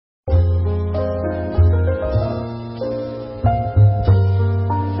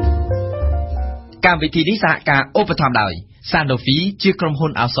កម្មវិធីនេះសហការឧបត្ថម្ភដោយ Sanofi ជាក្រុមហ៊ុ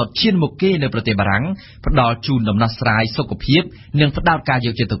នឱសថឈានមុខគេនៅប្រទេសបារាំងផ្ដល់ជូនដំណោះស្រាយសុខភាពនិងផ្ដោតការយ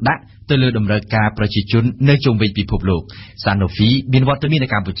កចិត្តទុកដាក់ទៅលើតម្រូវការប្រជាជននៅជុំវិញពិភពលោក Sanofi មានវត្តមាននៅ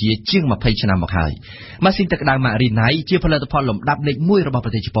កម្ពុជាជាង20ឆ្នាំមកហើយម៉ាស៊ីនទឹកក្តៅ Marinai ជាផលិតផលលំដាប់លេខ1របស់ប្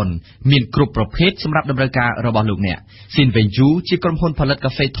រទេសជប៉ុនមានគ្រប់ប្រភេទសម្រាប់តម្រូវការរបស់លោកអ្នក Sinvenju ជាក្រុមហ៊ុនផលិត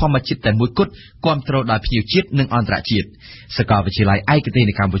កាហ្វេធម្មជាតិតែមួយគត់គាំទ្រដោយភ្ញៀវជាតិនិងអន្តរជាតិសាកលវិទ្យាល័យឯកទេស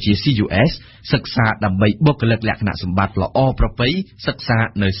នៅកម្ពុជា CUS សិក្សាដើម្បីបុគ្គលិកលក្ខណៈសម្បត្តិល្អប្រពៃសិក្សា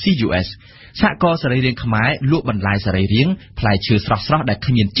នៅ CUS សហករណ៍សរីរាង្គខ្មែរលក់បន្លែសរីរាង្គផ្លែឈើស្រស់ៗដែល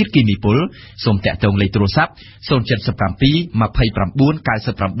គ្មានជាតិគីមីពុលសូមតាក់ទងលេខទូរស័ព្ទ077 29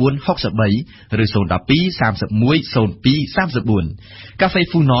 99 63ឬ012 31 02 34កាហ្វេ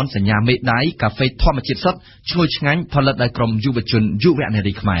Funon សញ្ញាមេដៃកាហ្វេធម្មជាតិសុទ្ធឈ្ងុយឆ្ងាញ់ផលិតដោយក្រុមយុវជនយុវនា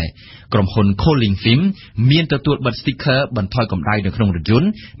រីខ្មែរក្រុមហ៊ុន Calling Film មានទទួលបិទ sticker បន្ថយកម្ដៅនៅក្នុងរថយន្ត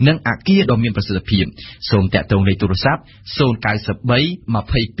និងអគារដ៏មានប្រសិទ្ធភាពសូមតាក់ទងលេខទូរស័ព្ទ093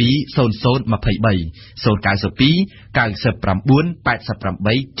 22 00 23 092 99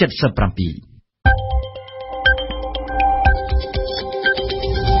 88 77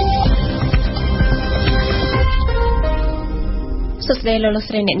 សួស្តីលោក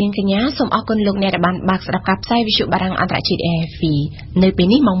ស្រីអ្នកនាងកញ្ញាសូមអរគុណលោកអ្នកដែលបានបើកស្ដាប់ការផ្សាយវិទ្យុបារាំងអន្តរជាតិ RFI នៅពេល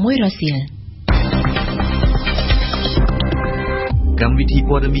នេះម៉ោង 1 រសៀលកម្មវិធី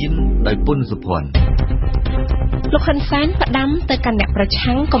ព័ត៌មានដោយពុនសុភ័ណ្ឌលោកហ៊ុនសែនផ្ដាំទៅកាន់អ្នកប្រ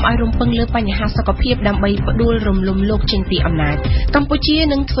ឆាំងកុំឲ្យរំពឹងលើបញ្ហាសុខភាពដើម្បីផ្ដួលរំលំលោកចេញពីអំណាចកម្ពុជា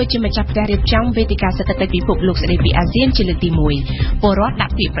នឹងធ្វើជាម្ចាស់ផ្ទះរៀបចំវេទិកាសេដ្ឋកិច្ចពិភពលោកស្ដីពីអាស៊ានជាលើកទី1ពលរដ្ឋដា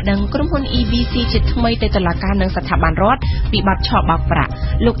ក់ពាក្យប្តឹងក្រុមហ៊ុន EVC ជាថ្មីទៅតុលាការនិងស្ថាប័នរដ្ឋពីបទឆបោកប្រាក់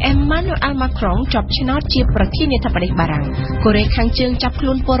លោក Emmanuel Macron ជាប់ឆ្នោតជាប្រធានាធិបតីបារាំងកូរ៉េខាងជើងចាប់ខ្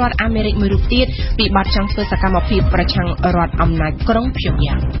លួនពលរដ្ឋអាមេរិកមួយរូបទៀតពីបទចង់ធ្វើសកម្មភាពប្រឆាំងរដ្ឋអំណាចក្រុងព្យុង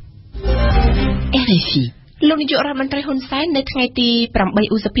យ៉ាង RFIលោកនាយករដ្ឋមន្ត្រីហ៊ុនសែននៅថ្ងៃទី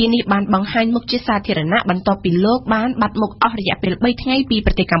8ឧសភានេះបានបង្ហាញមុខជាសាធារណៈបន្ទាប់ពីលោកបានបាត់មុខអស់រយៈពេល3ថ្ងៃពី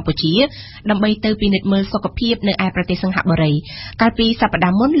ប្រទេសកម្ពុជាដើម្បីទៅពិនិត្យមើលសុខភាពនៅឯប្រទេសសិង្ហបុរីកាលពីសប្តា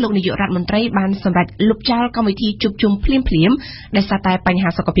ហ៍មុនលោកនាយករដ្ឋមន្ត្រីបានសម្រេចលុបចោលកម្មវិធីជួបជុំភ្លាមដោយសារតែបញ្ហា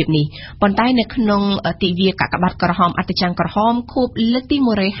សុខភាពនេះប៉ុន្តែនៅក្នុងទិវាកាកបាទក្រហមអត្តច័ន្ទក្រហមខួបលើកទី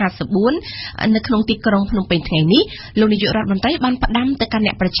154នៅក្នុងទីក្រុងភ្នំពេញថ្ងៃនេះលោកនាយករដ្ឋមន្ត្រីបានផ្ដាំទៅកាន់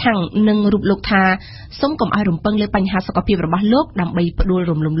អ្នកប្រឆាំងនិងរូបលោកថាសូមកុំឲ្យរំពឹងលើបញ្ហាសុខភាពរបស់លោកដើម្បីផ្ដួល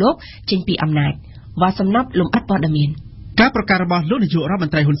រំលំលោកចេញពីអំណាចវ៉ាសំណាប់លំអិតព័ត៌មានការប្រកាសរបស់លោកនាយករដ្ឋម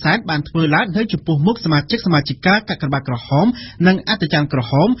ន្ត្រីហ៊ុនសែនបានធ្វើឡើងនៅចំពោះមុខសមាជិកកាកបាទក្រហមនិងអត្តច័ន្ទក្រ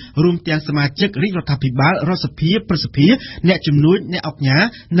ហមរួមទាំងសមាជិករាជរដ្ឋាភិបាលរដ្ឋសភាព្រឹទ្ធសភាអ្នកជំនួយអ្នកអង្គការ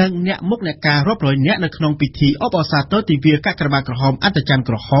និងអ្នកមុខអ្នកការរាប់រយនាក់នៅក្នុងពិធីអបអរសាទរទិវាកាកបាទក្រហមអត្តច័ន្ទ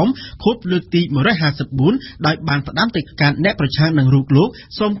ក្រហមខួបលើកទី154ដោយបានផ្ដាំទៅកាន់អ្នកប្រឆាំងនឹងរូបលោក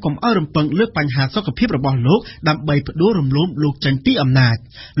សូមកុំឲ្យរំពឹងលើបញ្ហាសុខភាពរបស់លោកដើម្បីផ្ដួលរំលំលោកចេញពីអំណាច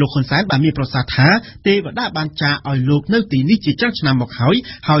លោកហ៊ុនសែនបានមានប្រសាសន៍ថាទេវតាបានចារឲ្យលោកនៅទីនេះជាច្រើនឆ្នាំមក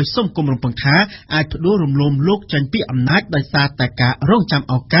ហើយសូមកុំរំពឹងថាអាចផ្ដួលរំលំលោកចេញពីអំណាចដោយសារតែការរងចាំ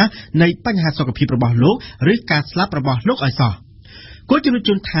ឱកាសនៃបញ្ហាសុខភាពរបស់លោកឬការស្លាប់របស់លោកឲ្យសោះគូជំនុំ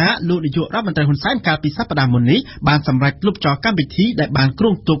ជូនថាលោកនាយករដ្ឋមន្ត្រីហ៊ុនសែនកាលពីសប្តាហ៍មុននេះបានសម្រេចលុបចោលកម្មវិធីដែលបានគ្រោ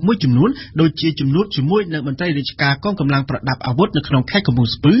ងទុកមួយចំនួនដូចជាជំនួបជាមួយនឹងមន្ត្រីរាជការកងកម្លាំងប្រដាប់អាវុធនៅក្នុងខេត្តកំពង់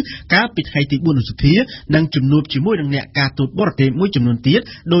ស្ពឺកាលពីថ្ងៃទី4ឧសភានិងជំនួបជាមួយនឹងអ្នកការទូតបរទេសមួយចំនួនទៀត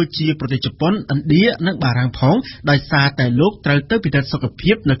ដូចជាប្រទេសជប៉ុនឥណ្ឌានិងបារាំងផងដោយសារតែលោកត្រូវទៅពិនិត្យសុខ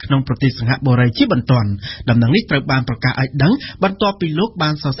ភាពនៅក្នុងប្រទេសសិង្ហបុរីជាបន្ទាន់ដំណឹងនេះត្រូវបានប្រកាសឲ្យដឹងបន្ទាប់ពីលោកបា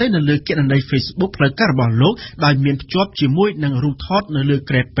នសរសេរនៅលើគណនី Facebook ផ្លូវការរបស់លោកដោយមានភ្ជាប់ជាមួយនឹងរូបថតនៅលើ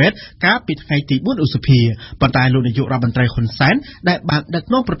ក្រែពេទ្យកាលពីថ្ងៃទី4ឧសភាប៉ុន្តែលោកនាយករដ្ឋមន្ត្រីហ៊ុនសែនដែលបានដឹក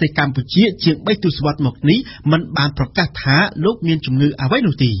នាំប្រទេសកម្ពុជាជាង3ទសវត្សរ៍មកនេះមិនបានប្រកាសថាលោកមានជំងឺអ្វី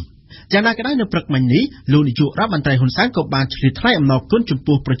នោះទេយ៉ាងណាក៏ដោយនៅព្រឹកមិញនេះលោកនាយករដ្ឋមន្ត្រីហ៊ុនសែនក៏បានឆ្លៀតថ្លែងអំណរគុណចំ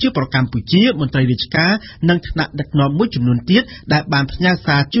ពោះប្រជាពលរដ្ឋកម្ពុជាមន្ត្រីរាជការនិងថ្នាក់ដឹកនាំមួយចំនួនទៀតដែលបានផ្ញើ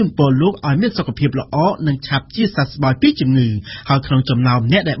សារជូនពរលោកឲ្យមានសុខភាពល្អនិងឆាប់ជាសះស្បើយពីជំងឺហើយក្នុងចំណោម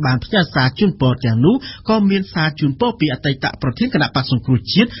អ្នកដែលបានផ្ញើសារជូនពរទាំងនោះក៏មានសារជូនពរពីអតីតប្រធានគណៈបក្សសង្គ្រោះ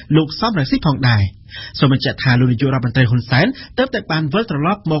ជាតិលោកសំរងស៊ីផងដែរសូមបញ្ជាក់ថាលោកនាយករដ្ឋមន្ត្រីហ៊ុនសែនទើបតែបានវិលត្រឡ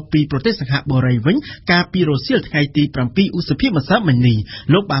ប់មកពីប្រទេសសិង្ហបុរីវិញកាលពីរសៀលថ្ងៃទី7ឧសភាម្សិលមិញនេះ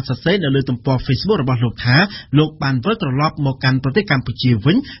លោកបានសរសេរនៅលើទំព័រ Facebook របស់លោកថាលោកបានវិលត្រឡប់មកកាន់ប្រទេសកម្ពុជា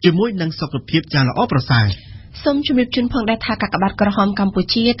វិញជាមួយនឹងសុខភាពយ៉ាងល្អប្រសើរ សូមជម្រាបជូនផងដែរថាកាកបាទក្រហមកម្ពុ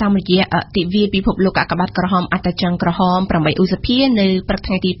ជាតាមរយៈទិវាពិភពលោកកាកបាទក្រហមអត្តចង្ក្រហម8ឧសភានៅព្រឹក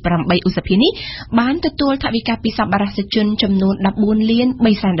ថ្ងៃទី8ឧសភានេះបានទទួលថវិកាពីសប្បុរសជនចំនួន$14 លាន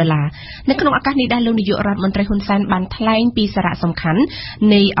3សែននៅក្នុងឱកាសនេះដែរលោកនាយករដ្ឋមន្ត្រីហ៊ុនសែនបានថ្លែងពីសារៈសំខាន់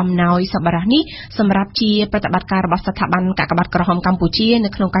នៃអំណោយសប្បុរសនេះសម្រាប់ជាប្រតិបត្តិការរបស់ស្ថាប័នកាកបាទក្រហមកម្ពុជានៅ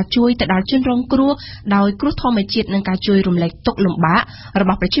ក្នុងការជួយទៅដល់ជនរងគ្រោះដោយគ្រោះធម្មជាតិនិងការជួយរំលែកទុក្ខលំបាករប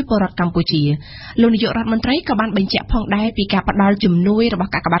ស់ប្រជាពលរដ្ឋកម្ពុជាលោកនាយករដ្ឋមន្ត្រីក៏បានបញ្ជាក់ផងដែរពីការផ្ដល់ជំនួយរប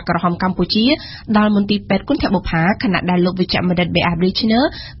ស់កាកបាទក្រហមកម្ពុជាដល់មន្ទីរពេទ្យគុណធបុប្ផាខណៈដែលលោកវិជ្ជបណ្ឌិត B.R. Richner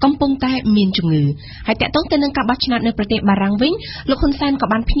កំពុងតែមានជំងឺហើយតាក់ទងទៅនឹងការបោះឆ្នោតនៅប្រទេសបារាំងវិញលោកហ៊ុនសែនក៏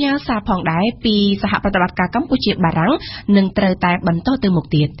បានផ្ញើសារផងដែរពីសហប្រតិបត្តិការកម្ពុជាបារាំងនឹងត្រូវតែបន្តទៅមុខ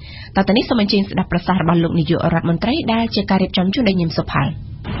ទៀតតទៅនេះសូមអញ្ជើញស្ដាប់ប្រសាសន៍របស់លោកនាយករដ្ឋមន្ត្រីដែលជាការរៀបចំជូនដោយញឹមសុផាល់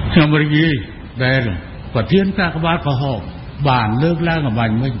ខ្ញុំរីករាយដែលប្រធានកាកបាទក្រហមបានលើកឡើងអំប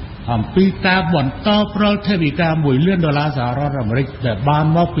ញ្ញមិញអំពីការបន្តប្រលថវិកា$1 លានសហរដ្ឋអាមេរិកដែលបាន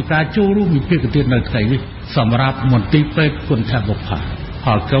មកពីការចូលរួមវិភាគទាននៅថ្ងៃនេះសម្រាប់មន្ទីរពេទ្យគុណធបុប្ផា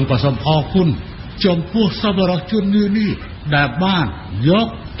ហើយខ្ញុំក៏សូមអរគុណចំពោះសប្បុរសជននេះដែលបានយក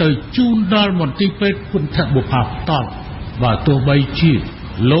ទៅជូនដល់មន្ទីរពេទ្យគុណធបុប្ផាផ្ទាល់បើទោះបីជា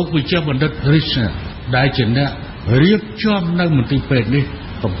លោកវិជ្ជបណ្ឌិត Richner ដែលជាអ្នករៀបចំនៅមន្ទីរពេទ្យនេះ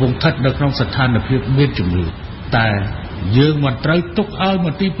កំពុងស្ថិតនៅក្នុងស្ថានភាពមានជំងឺតែយើងមិនត្រូវទុកឲ្យម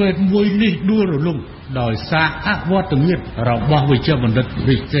ន្ទីរពេទ្យមួយនេះដួលរលំដោយសារអវត្តមានរបស់វិជ្ជបណ្ឌិត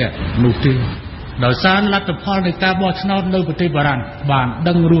Richner នោះទេដោយសារលទ្ធផលនៃការបោះឆ្នោតនៅប្រទេសបារាំងបាន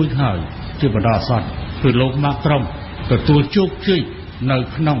ដឹងរួចហើយជាបណ្ដោះអាសន្នគឺលោកម៉ាក្រុងទទួលជោគជ័យនៅ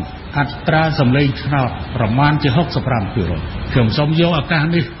ក្នុងអត្រាសម្លេងឆ្នោតប្រមាណជា 65% ខ្ញុំសូមយកឱកាស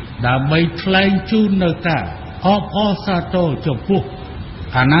នេះដើម្បីថ្លែងជូននៅការអបអរសាទរចំពោះ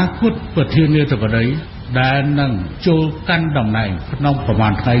អនាគតប្រធានាធិបតីដែលនឹងចូលកាន់តំណែងក្នុងប្រមា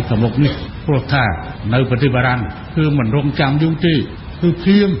ណថ្ងៃខាងមុខនេះព្រោះថានៅប្រទេសបារាំងគឺមិនរងចាំយូរទេគឺភ្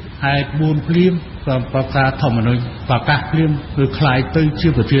លាមហេតុ4ភ្លាមក៏ប្រកាសធម្មនុញ្ញប្រកាសភ្លាមគឺคล้ายទៅជា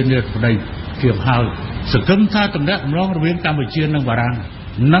ប្រធានាធិបតីជាហើយសង្ឃឹមថាតំណែងរវាងកម្ពុជានិងបារាំង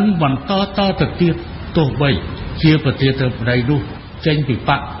នឹងបន្តទៅទៀតទោះបីជាប្រធានាធិបតីនោះចេញពីប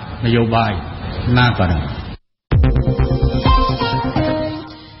កនយោបាយណាក៏ដោយ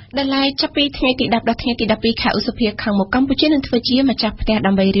ដែលឡែកចាប់ពីថ្ងៃទី10ដល់ថ្ងៃទី12ខែឧសភាខាងមុខកម្ពុជានឹងធ្វើជាម្ចាស់ផ្ទះ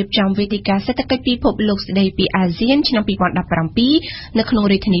ដើម្បីរៀបចំវេទិកាសេដ្ឋកិច្ចពិភពលោកស្តីពីអាស៊ានឆ្នាំ2017នៅក្នុង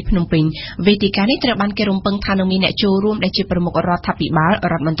រាជធានីភ្នំពេញវេទិកានេះត្រូវបានគេរំពឹងថានឹងមានអ្នកចូលរួមដែលជាប្រមុខរដ្ឋាភិបាល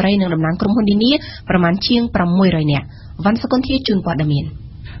រដ្ឋមន្ត្រីនិងតំណាងក្រុមហ៊ុននានាប្រមាណជាង600នាក់វ៉ាន់សកុនធាជូនព័ត៌មាន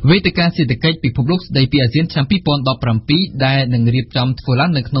វេទិកាសេដ្ឋកិច្ចពិភពលោកស្តីពីអាស៊ានឆ្នាំ2017ដែលនឹងរៀបចំធ្វើឡើ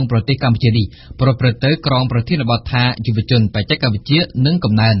ងនៅក្នុងប្រទេសកម្ពុជានេះប្រព្រឹត្តទៅក្រោមប្រធានបទថាយុវជនបច្ចេកវិទ្យានិង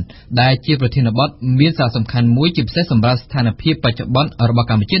កំណើនដែលជាប្រធានបទមានសារៈសំខាន់មួយជាពិសេសសម្រាប់ស្ថានភាពបច្ចុប្បន្នរបស់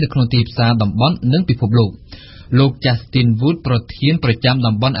កម្ពុជានៅក្នុងទីផ្សារតំបន់និងពិភពលោកលោក Justin Wood ប្រធានប្រចាំ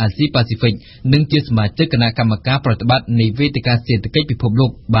តំបន់អាស៊ីប៉ាស៊ីហ្វិកនិងជាសមាជិកគណៈកម្មការប្រតិបត្តិនៃវេទិកាសេដ្ឋកិច្ចពិភពលោក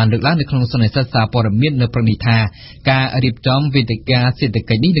បានលើកឡើងនៅក្នុងសន្និសីទសារព័ត៌មាននៅព្រឹកនេះថាការរៀបចំវេទិកាសេដ្ឋ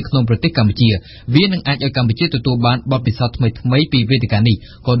កិច្ចនេះនៅក្នុងប្រទេសកម្ពុជាវានឹងអាចឲ្យកម្ពុជាទទួលបានបទពិសោធន៍ថ្មីៗពីវេទិកានេះ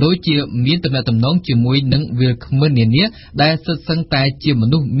ក៏ដូចជាមានទំនាក់ទំនងជាមួយនឹងវាលខ្មើនានាដែលសុទ្ធសឹងតែជាម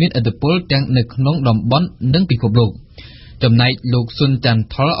នុស្សមានឥទ្ធិពលទាំងនៅក្នុងតំបន់និងពិភពលោកចំណែកលោកស៊ុនចាន់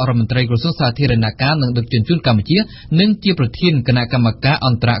ថុលរដ្ឋមន្ត្រីក្រសួងសាធារណការនិងដឹកជញ្ជូនកម្ពុជានិងជាប្រធានគណៈកម្មការអ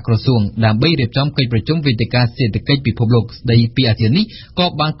ន្តរក្រសួងដើម្បីរៀបចំកិច្ចប្រជុំវេទិកាសេដ្ឋកិច្ចពិភពលោកស្តីពីអាស៊ាននេះក៏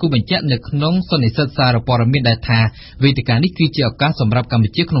បានគូបញ្ជាក់នៅក្នុងសន្និសីទសារព័ត៌មានដែរថាវេទិកានេះគឺជាឱកាសសម្រាប់កម្ពុ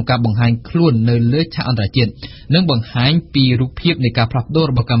ជាក្នុងការបង្ហាញខ្លួននៅលើឆាកអន្តរជាតិនិងបង្ហាញពីរូបភាពនៃការផ្លាស់ប្ដូរ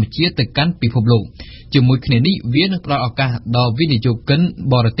របស់កម្ពុជាទៅកាន់ពិភពលោកជាមួយគ្នានេះវានឹងផ្ដល់ឱកាសដល់វិនិយោគិន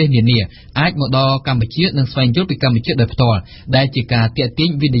បរទេសនានាអាចមកដល់កម្ពុជានិងស្វែងយល់ពីកម្ពុជាដោយផ្ទាល់ដែលជាការទាក់ទាញ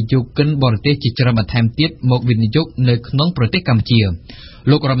វិនិយោគិនបរទេសជាច្រើនបន្ថែមទៀតមកវិនិយោគនៅក្នុងប្រទេសកម្ពុជា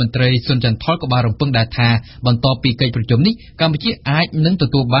លោករដ្ឋមន្ត្រីស៊ុនចន្ទថុលក៏បានរំពឹងដែរថាបន្ទាប់ពីកិច្ចប្រជុំនេះកម្ពុជាអាចនឹងទ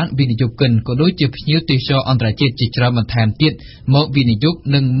ទួលបានវិនិយោគិនក៏ដូចជាភ្ញៀវទេសចរអន្តរជាតិជាច្រើនបន្ថែមទៀតមកវិនិយោគ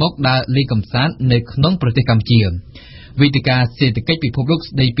និងមកដើរលេងកម្សាន្តនៅក្នុងប្រទេសកម្ពុជាវេទិកាសេដ្ឋកិច្ចពិភពលោក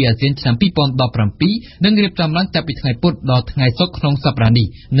ស្តីពីអាស៊ានឆ្នាំ2017នឹងរៀបចំឡើងចាប់ពីថ្ងៃពុធដល់ថ្ងៃសុក្រក្នុងសប្តាហ៍នេះ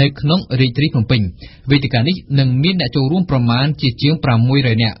នៅក្នុងរាជធានីភ្នំពេញវេទិកានេះនឹងមានអ្នកចូលរួមប្រមាណជាង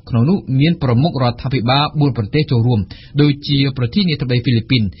600នាក់ក្នុងនោះមានប្រមុខរដ្ឋាភិបាល4ប្រទេសចូលរួមដូចជាប្រធានាធិបតីហ្វីលី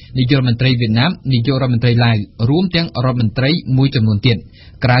ពីននាយករដ្ឋមន្ត្រីវៀតណាមនាយករដ្ឋមន្ត្រីឡាវរួមទាំងរដ្ឋមន្ត្រីមួយចំនួនទៀត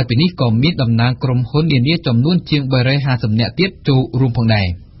ក្រៅពីនេះក៏មានតំណាងក្រុមហ៊ុននានាចំនួនជាង350នាក់ទៀតចូលរួមផងដែរ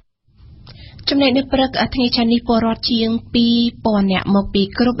ចំណែកនៅព្រឹកថ្ងៃច័ន្ទនេះពលរដ្ឋជាង 2000 នាក់មកពី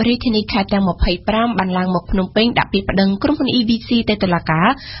គ្រប់រាជធានីខេត្តទាំង 25 បានឡើងមកភ្នំពេញដាក់ពាក្យប្តឹងក្រុមហ៊ុន EBC ទៅតុលាការ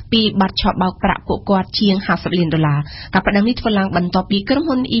ពីបទឆបោកប្រាក់ពួកគាត់ជាង 50 លានដុល្លារ ការប្តឹងនេះធ្វើឡើងបន្ទាប់ពីក្រុម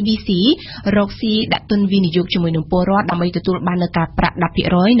ហ៊ុន EBC រកស៊ីដាក់ទុនវិនិយោគជាមួយនឹងពលរដ្ឋដើម្បីទទួលបាននូវការប្រាក់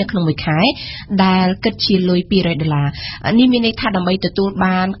 10% នៅក្នុងមួយខែដែលគិតជាលុយ $200 នេះមានន័យថាដើម្បីទទួល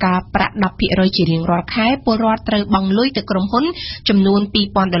បានការប្រាក់ 10% ជារៀងរាល់ខែពលរដ្ឋត្រូវបង់លុយទៅក្រុមហ៊ុនចំនួន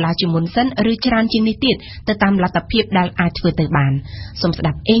 $2,000 ជាមុនសិនឬច្រើនជាងនេះទៀតទៅតាមលទ្ធភាពដែលអាចធ្វើទៅបានសូមស្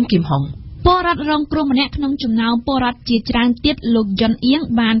ដាប់អេងគឹមហុងពលរដ្ឋរងគ្រោះម្នាក់ក្នុងចំណោមពលរដ្ឋជាច្រើនទៀតលោកយុនអៀង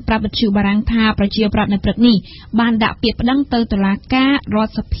បានប្រាប់វិទ្យុបារាំងថាប្រជាប្រដ្ឋនៅព្រឹកនេះបានដាក់ពាក្យប្តឹងទៅតុលាការរ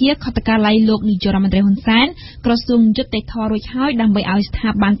ដ្ឋសភាខុទ្ទកាល័យលោកនាយករដ្ឋមន្ត្រីហ៊ុនសែនក្រសួងយុត្តិធម៌រួចហើយដើម្បីឲ្យស្ថា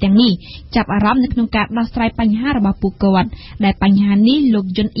ប័នទាំងនេះចាប់អារម្មណ៍នៅក្នុងការដោះស្រាយបញ្ហារបស់ពួកគាត់ដែលបញ្ហានេះលោក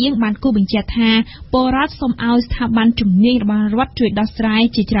យុនអៀងបានគូបញ្ជាក់ថាពលរដ្ឋសូមឲ្យស្ថាប័នជំនាញរបស់រដ្ឋជួយដោះស្រាយ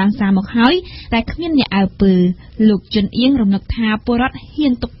ជាច្រើនសារមកហើយតែគ្មានអ្នកអើពើលោកយុនអៀងរំលឹកថាពលរដ្ឋហ៊ា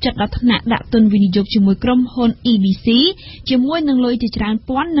នទុកចិត្តដល់ថ្នាក់ដាក់ទុនវិនិយោគជាមួយក្រុមហ៊ុន EBC ជាមួយនឹងលុយជាច្រើន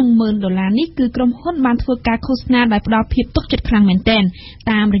ពាន់និង$10,000នេះគឺក្រុមហ៊ុនបានធ្វើការឃោសនាដោយផ្ដល់ភាពទុកចិត្តខ្លាំងមែនទែន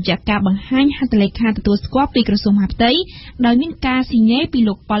តាមរយៈការបង្ហាញហត្ថលេខាទទួលស្គាល់ពីក្រសួងមហាផ្ទៃដោយមានការស៊ីញ៉េពី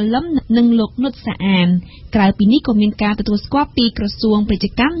លោកប៉ាលឹមនិងលោកនុតសាអានក្រៅពីនេះក៏មានការទទួលស្គាល់ពីក្រសួងពាណិជ្ជ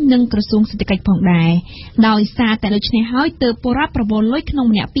កម្មនិងក្រសួងសេដ្ឋកិច្ចផងដែរដោយសារតែដូច្នេះហើយទើបពលរដ្ឋប្រមូលលុយក្នុង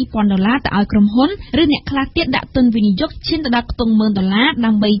ម្នាក់$2,000ទៅឲ្យក្រុមហ៊ុនឬអ្នកខ្លះទៀតដាក់ទុនវិនិយោគឈានទៅដល់ខ្ទង់$10,000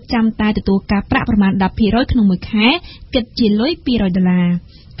ដើម្បីចាំតែទទួលការប្រាក់ប្រមាណ 10% ក្នុងមួយខែគិតជាលុយ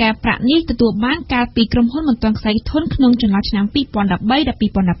$200ការប្រាក់នេះទទួលបានកាលពីក្រុមហ៊ុនមិនទាន់ខ្សែធនក្នុងចន្លោះឆ្នាំ2013ដល់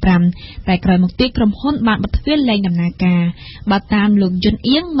2015តែក្រោយមកទៀតក្រុមហ៊ុនបានបិទទ្វារលែងដំណើរការបើតាមលោកយុន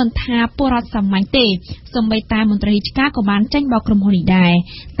អៀងមិនថាពលរដ្ឋសាមញ្ញទេសូម្បីតែមន្ត្រីរាជការក៏បានចាញ់បោកក្រុមហ៊ុននេះដែរ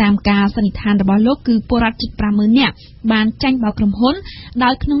តាមការសន្និដ្ឋានរបស់លោកគឺពលរដ្ឋជិត 50,000 នាក់បានចាញ់បោកក្រុមហ៊ុនដោ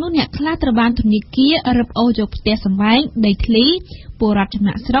យក្នុងនោះអ្នកខ្លះត្រូវបានធនាគាររឹបអូសយកផ្ទះសម្បែងដីធ្លីពលរដ្ឋចំ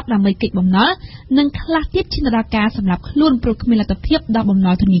ណាក់ស្រុកដើម្បីគេចបំណុលនិងខ្លះទៀតឈានទៅដល់ការសម្លាប់ខ្លួនព្រោះគ្មានលទ្ធភាពដល់បំ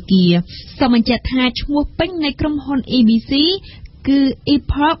ណុលធនាគារសូមបញ្ជាក់ថាឈ្មោះពេញនៃក្រុមហ៊ុន EBC គឺ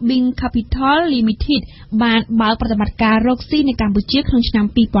Epoch Bank Capital Limited បានបើកប្រតិបត្តិការរកស៊ីនៅកម្ពុជាក្នុងឆ្នាំ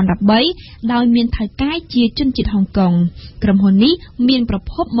2013ដោយមានថៅកែជាជនជាតិហុងកុងក្រុមហ៊ុននេះមានប្រ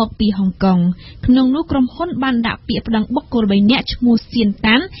ភពមកពីហុងកុងក្នុងនោះក្រុមហ៊ុនបានដាក់ពាក្យប្តឹងបុគ្គល 3 នាក់ឈ្មោះសៀន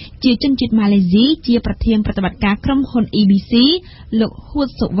តាន់ជាជនជាតិម៉ាឡេស៊ីជាប្រធានប្រតិបត្តិការក្រុមហ៊ុន EBC លោកហួត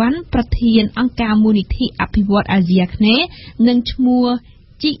សុវណ្ណប្រធានអង្គការមូលនិធិអភិវឌ្ឍអាស៊ីអាគ្នេយ៍និងឈ្មោះ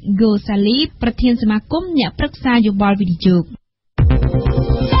ជីហ្គូសាលីប្រធានសមាគមអ្នកប្រឹក្សាយោបល់វិនិយោគ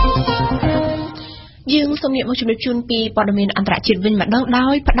យើងសូមងាកមកជម្រាបជូនពីព័ត៌មានអន្តរជាតិវិញម្ដងដោ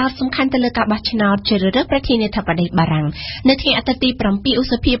យផ្ដោតសំខាន់ទៅលើការបោះឆ្នោតជ្រើសរើសប្រធានាធិបតីបារាំងនៅថ្ងៃអាទិត្យទី 7 ឧ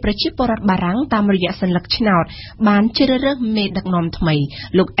សភាប្រជាពលរដ្ឋបារាំងតាមរយៈសញ្ញាឆ្នោតបានជ្រើសរើសមេដឹកនាំថ្មី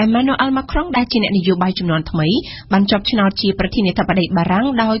លោក Emmanuel Macron ដែលជាអ្នកនយោបាយជំនាន់ថ្មីបានជាប់ឆ្នោតជាប្រធានាធិបតីបារាំង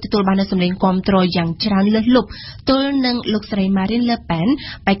ដោយទទួលបាននូវសម្លេងគាំទ្រយ៉ាងច្រើនលើសលប់ទល់នឹងលោកស្រី Marine Le Pen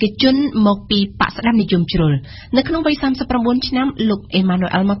បេក្ខជនមកពីបក្សស្ដាំនិយមជ្រុលនៅក្នុងវ័យ 39 ឆ្នាំលោក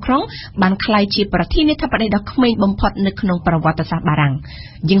Emmanuel Macron បានក្លាយជាប្រធានាធិបតីដ៏ក្មេងបំផុតនៅក្នុងប្រវត្តិសាស្ត្របារាំង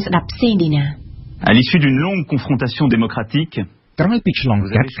យើងស្ដាប់ផ្សេងនេះណា À l'issue d'une longue confrontation démocratique ក្រោយពីឆ្លង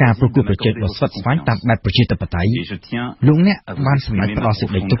កាត់ការប្រកួតប្រជែងដ៏ស្វិតស្វាញតាមបែបប្រជាធិបតេយ្យលោកអ្នកបានសម្រេចផ្ដល់សេច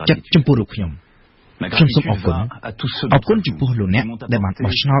ក្តីទុកចិត្តចំពោះរូបខ្ញុំសូមអរគុណចំពោះលោកអ្នកដែលបាន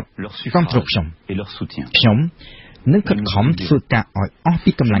បោះឆ្នោតគ្រប់គ្រងខ្ញុំនឹងខិតខំធ្វើការឲ្យអស់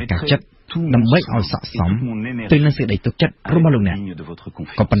ពីកម្លាំងកាយចិត្តដើម្បីឲ្យស័ក្តិសមទៅនឹងសេចក្តីទុកចិត្តរបស់លោកអ្នក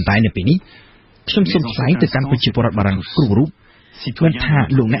ក៏ប៉ុន្តែនៅពេលនេះខ្ញុំសូមថ្លែងទៅកាន់ប្រជាពលរដ្ឋបារាំងគ្រប់រូបមិនថា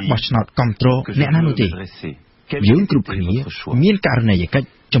លោកអ្នកបោះឆ្នោតគ្រប់គ្រងអ្នកណានោះទេយើងគ្រប់គ្នាមានករណីយកិច្ច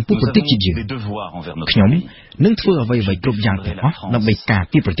ចំពោះប្រទេសជាតិយើងខ្ញុំនឹងធ្វើអ្វីៗគ្រប់យ៉ាងទាំងអស់ដើម្បីការ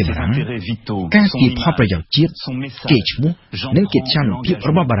ពារប្រទេសបារាំងការពារផលប្រយោជន៍ជាតិកេរ្តិ៍ឈ្មោះនិងកិត្តិយសភាព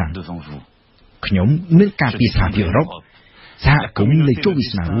របស់បារាំងខ្ញុំនឹងការពារសហភាពអឺរ៉ុបសហគមន៍នៃជោគវា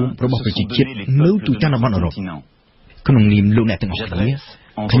សនារួមរបស់ប្រជាជាតិនៅទូទាំងតំបន់អឺរ៉ុបក្នុងនាមលោកអ្នកទាំងអស់គ្នា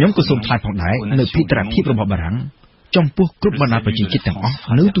ខ្ញុំក៏សូមថ្លែងផងដែរនៅពីត្រភាពរបស់បារាំងចំពោះគ្រប់បណ្ដាប្រជាជាតិទាំងអស់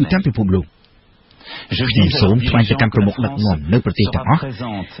នៅទូទាំងពិភពលោកខ្ញុំសូមថ្លែងទៅកាន់ប្រមុខដឹកនាំនៅប្រទេសទាំងអស់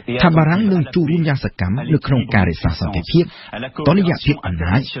ថាបារាំងនឹងចូលរួមយ៉ាងសកម្មនៅក្នុងការរក្សាសន្តិភាពតុល្យភាពអំ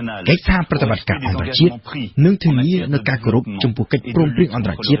ណាចកិច្ចសហប្រតិបត្តិការអន្តរជាតិនិងធានានូវការគោរពចំពោះកិច្ចព្រមព្រៀងអន្ត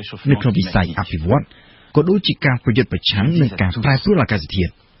រជាតិនៅក្នុងវិស័យអភិវឌ្ឍន៍ក៏ដូចជាការប្រយុទ្ធប្រឆាំងនឹងការប្រែប្រួលអាកាសធា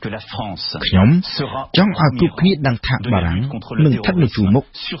តុខ្ញុំចង់ឲ្យគ្រប់គ្នាដឹងថាបារាំងនឹងស្ថិតនៅជួរមុខ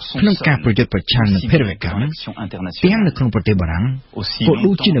ក្នុងការប្រយុទ្ធប្រឆាំងនឹងភេរវកម្មទាំងនៅក្នុងប្រទេសបារាំងក៏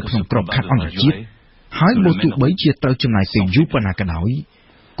ដូចជានៅក្នុងក្របខ័ណ្ឌអន្តរជាតិហើយបើទោះបីជាត្រូវចំណាយពេលយូរប៉ុណ្ណាក៏ដោយ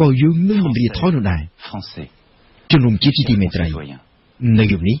ក៏យើងនឹងមិនរាថយនោះដែរជំនុំជាតិជាទីមេត្រីនៅ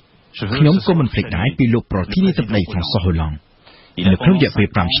យប់នេះ ខ្ញុំក៏មិនភ្លេចដែរពីលោកប្រធានាធិបតីហ្វ្រង់សហូឡង់នៅក្នុងរយៈពេល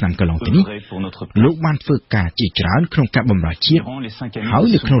5ឆ្នាំកន្លងទៅនេះលោកបានធ្វើការជាច្រើនក្នុងការបម្រើជាតិហើយ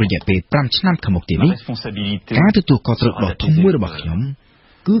នៅក្នុងរយៈពេល5ឆ្នាំខាងមុខទៀតនេះការទទួលខុសត្រូវដ៏ធំមួយរបស់ខ្ញុំ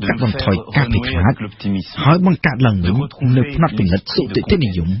គឺកាត់បន្ថយការភ័យខ្លាចហើយបង្កើតឡើងវិញនៅផ្នត់គំនិតសុទិដ្ឋិនិ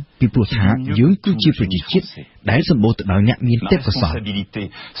យមពីព្រោះថាយើងគឺជាប្រជាជាតិដែលសម្បូរទៅដោយអ្នកមានទេពកោសល្យ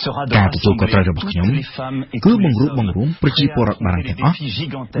ការទទួលខុសត្រូវរបស់ខ្ញុំគឺបង្រួបបង្រួមប្រជាពលរដ្ឋបារាំងទាំងអស់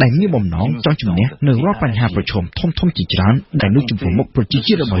ដែលមានបំណងចង់ជំនះនៅរាល់បញ្ហាប្រឈមធំៗជាច្រើនដែលនៅចំពោះមុខប្រជា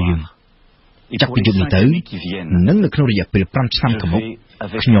ជាតិរបស់យើងចាប់ពីយប់នេះទៅនិងនៅក្នុងរយៈពេល5ឆ្នាំខាងមុខ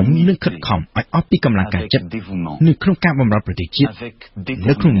ខ្ញុំនឹងខិតខំឲ្យអស់ពីកម្លាំងកាយចិត្តនៅក្នុងការបម្រើប្រទេសជាតិ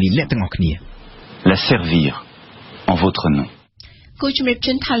នៅក្នុងនាមអ្នកទាំងអស់គ្នា La servir en votre nom គូជំរាប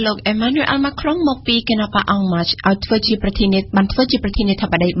ជូនថាលោក Emmanuel Macron មកពីគណបកអង្គម៉ាចឲ្យធ្វើជាប្រធានាធិ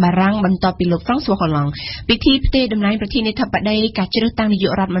បតីបារាំងបន្ទាប់ពីលោក François Hollande ពិធីផ្ទេរតំណែងប្រធានាធិបតីការជ្រើសតាំងនាយ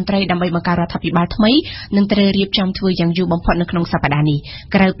ករដ្ឋមន្ត្រីដើម្បីបង្កើតរដ្ឋាភិបាលថ្មីនឹងត្រូវរៀបចំធ្វើយ៉ាងយូរបំផុតនៅក្នុងសប្តាហ៍នេះ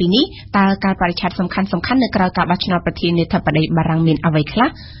ក្រៅពីនេះតើការបរិច្ឆេទសំខាន់នៅក្រៅការបោះឆ្នោតប្រធានាធិបតីបារាំងមានអ្វីខ្លះ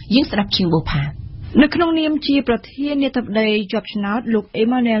យើងស្ដាប់ជាងបូផានៅក្នុងនាមជាប្រធានាធិបតីជាប់ឆ្នោតលោក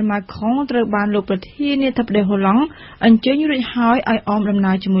Emmanuel Macron ត្រូវបានលោកប្រធានាធិបតី Hollande អញ្ជើញរួចហើយឲ្យអមដំ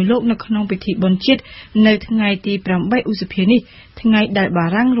ណើរជាមួយលោកនៅក្នុងពិធីបុណ្យជាតិនៅថ្ងៃទី8ឧសភានេះថ្ងៃដែលបា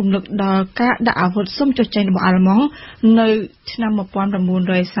រាំងរំលឹកដល់ការដាក់អាវុធសុំចុះចេញរបស់អាល្លឺម៉ង់នៅឆ្នាំ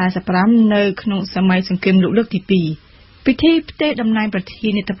1945នៅក្នុងសម័យសង្គ្រាមលោកលើកទី2ពិធីផ្ទេរតំណែងប្រធា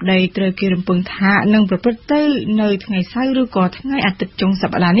នាធិបតីត្រូវគេរំពឹងថានឹងប្រព្រឹត្តទៅនៅថ្ងៃសៅរ៍ឬក៏ថ្ងៃអាទិត្យចុងស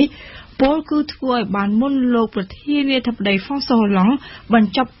ប្តាហ៍នេះពលគឺធ្វើឲ្យបានមុនលោកប្រធានាធិបតី François Hollande ប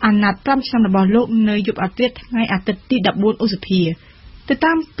ញ្ចប់អាណត្តិ5ឆ្នាំរបស់លោកនៅយប់អាទិត្យថ្ងៃអាទិត្យទី14ឧសភាទៅ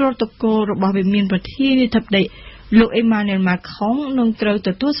តាមប្រូតូកូលរបស់វិមានប្រធានាធិបតីលោក Emmanuel Macron នឹងត្រូវទ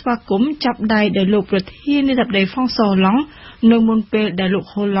ទួលស្វាគមន៍ចាប់ដៃដោយលោកប្រធានាធិបតី François Hollande នៅមុនពេលដែលលោក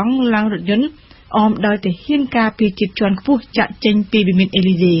Hollande ឡើងរថយន្តអមដោយទាហានការពារជាតិជាន់ខ្ពស់ចាក់ចេញពីវិមានអេ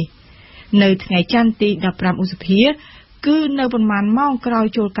លីសេនៅថ្ងៃច័ន្ទទី15ឧសភាគឺនៅប្រមាណម៉ោងក្រោយ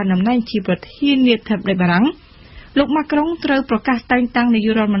ចូលកាន់តំណែងជាប្រធានាធិបតីបារាំងលោក Macron ត្រូវប្រកាសតែងតាំងនាយ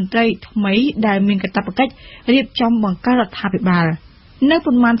ករដ្ឋមន្ត្រីថ្មីដែលមានកាតព្វកិច្ចរៀបចំបង្កើតរដ្ឋាភិបាលនៅ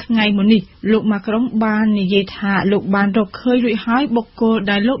ប្រមាណថ្ងៃមុននេះលោក Macron បាននិយាយថាលោកបានរកឃើញរួចហើយបុគ្គល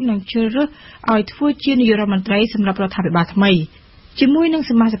ដែលលោកនឹងជ្រើសរើសឲ្យធ្វើជានាយករដ្ឋមន្ត្រីសម្រាប់រដ្ឋាភិបាលថ្មីជាមួយនឹង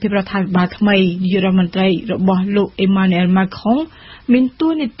សមាជិករដ្ឋាភិបាលថ្មីនាយករដ្ឋមន្ត្រីរបស់លោក Emmanuel Macron មានតួ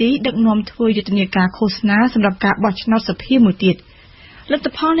នាទីដឹកនាំធ្វើយុទ្ធនាការឃោសនាសម្រាប់ការបោះឆ្នោតសភាមួយទៀតលទ្ធ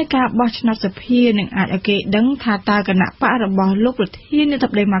ផលនៃការបោះឆ្នោតសភានឹងអាចឲ្យគេដឹងថាតើគណៈបករបស់លោកប្រធានាធិ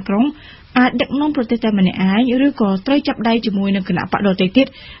បតី Macron អាចដឹកនាំប្រទេសតែម្នាក់ឯងឬក៏ត្រូវចាប់ដៃជាមួយនឹងគណៈបកដទៃទៀត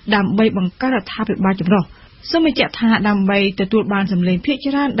ដើម្បីបង្កើតរដ្ឋាភិបាលចម្រុះសូមបញ្ជាក់ថាដើម្បីទទួលបានសម្លេងភាគ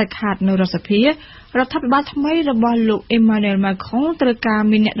ច្រើនដាច់ខាតនៅរដ្ឋសភារដ្ឋាភិបាលថ្មីរបស់លោក Emmanuel Macron ត្រូវការ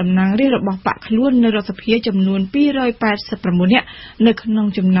មានអ្នកតំណាងរាស្ត្ររបស់បកខ្លួននៅរដ្ឋសភាចំនួន289នាក់នៅក្នុង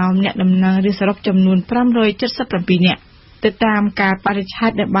ចំណោមអ្នកតំណាងរាស្ត្រសរុបចំនួន577នាក់ទៅតាមការបរិច្ឆេ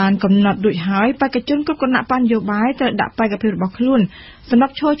ទដែលបានកំណត់រួចហើយបេក្ខជនគ្រប់គណៈបញ្ញយោបាយត្រូវដាក់បេក្ខភាពរបស់ខ្លួនសម្រា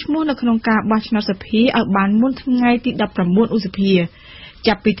ប់ចូលឈ្មោះនៅក្នុងការបោះឆ្នោតសភាឲ្យបានមុនថ្ងៃទី19ឧសភា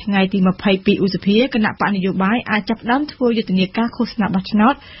ចាប់ពីថ្ងៃទី22ឧសភាគណៈបកនយោបាយអាចចាប់ផ្ដើមធ្វើយុទ្ធនាការឃោសនាបោះឆ្នោ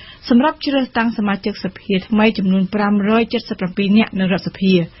តសម្រាប់ជ្រើសតាំងសមាជិកសភាថ្មីចំនួន577នាក់នៅរដ្ឋស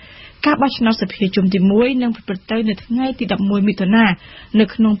ភាការបោះឆ្នោតសភាជុំទី1នឹងប្រព្រឹត្តទៅនៅថ្ងៃទី11មិថុនានៅ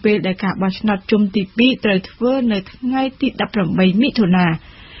ក្នុងពេលដែលការបោះឆ្នោតជុំទី2ត្រូវធ្វើនៅថ្ងៃទី18មិថុនា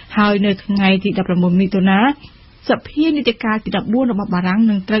ហើយនៅថ្ងៃទី16មិថុនាសភានីតិកាលទី14របស់បារាំង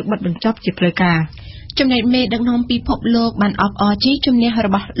នឹងត្រូវបិទបញ្ចប់ជាផ្លូវការចំណែកមេដឹកនាំពិភពលោកបានអបអរជ័យជំនះរ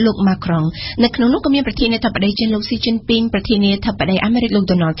បស់លោក Macron នៅក្នុងនោះក៏មានប្រធានាធិបតីចិនលោកស៊ីជីនពីងប្រធានាធិបតីអាមេរិកលោក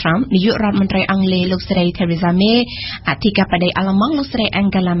Donald Trump នាយករដ្ឋមន្ត្រីអង់គ្លេសលោកស្រី Theresa May អធិការបតីអាល្លឺម៉ង់លោកស្រី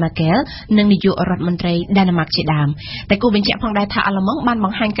Angela Merkel និងនាយករដ្ឋមន្ត្រីដាណឺម៉ាកជាដើមតែគូបញ្ជាក់ផងដែរថាអាល្លឺម៉ង់បានប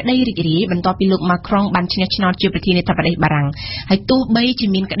ង្ហាញក្តីរីករាយបន្ទាប់ពីលោក Macron បានឈ្នះឆ្នោតជាប្រធានាធិបតីបារាំងហើយទោះបីជា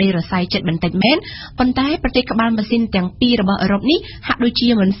មានក្តីរសាយចិត្តបន្តិចមែនប៉ុន្តែប្រទេសក្បាលម៉ាស៊ីនទាំងពីររបស់អឺរ៉ុបនេះហាក់ដូចជា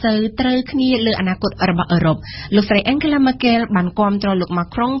មិនសូវត្រូវគ្នាលើអនាគតរបស់អឺរ៉ុបលោកស្រី Angela Merkel បានគាំទ្រលោក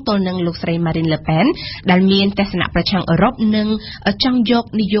Macron ទល់នឹងលោកស្រី Marine Le Pen ដែលមានទស្សនៈប្រឆាំងអឺរ៉ុបនិងចង់យក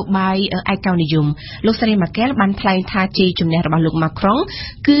នយោបាយឯកោនិយមលោកស្រី Merkel បានថ្លែងថាជ័យជំនះរបស់លោក Macron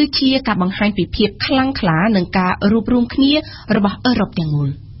គឺជាការបង្ហាញពីភាពខ្លាំងក្លានិងការរួបរวมគ្នារបស់អឺរ៉ុបទាំងមូល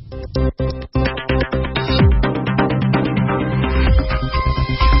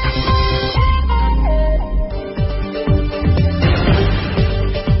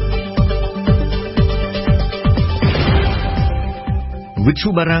វិទ្យុ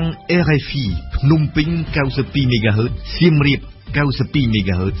បារាំង RFI ភ្នំពេញ92 MHz សៀមរាប92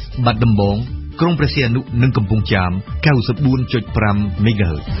 MHz បាត់ដំបង ក្រុងព្រះសីហនុនិងកំពង់ចាម 94.5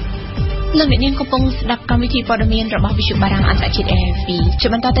 MHz លោកអ្នកនាងកំពុងស្ដាប់កម្មវិធីព័ត៌មានរបស់វិទ្យុបារាំងអន្តរជាតិ RFI ជា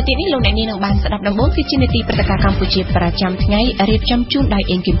បន្តទៅទៀតនេះលោកអ្នកនាងនឹងបានស្ដាប់ដំបូងគឺជានីតិព្រឹត្តិការណ៍កម្ពុជាប្រចាំថ្ងៃរៀបចំជូនដោយ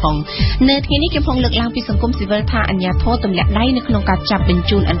អេងគឹមហុងនៅថ្ងៃនេះគឹមហុងលើកឡើងពីសង្គមស៊ីវិលថាអាជ្ញាធរទម្លាក់ដៃនៅក្នុងការចាប់បញ្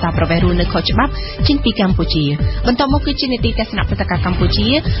ជូនអន្តរប្រវេសន៍រស់នៅខុសច្បាប់ចេញពីកម្ពុជាបន្តមកគឺជានីតិទស្សនៈព្រឹត្តិការណ៍កម្ពុជា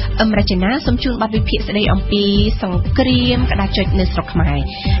រចនាសូមជូនបទវិភាគស្ដីអំពីសង្គ្រាមក្តារចុចនៅស្រុកខ្មែរ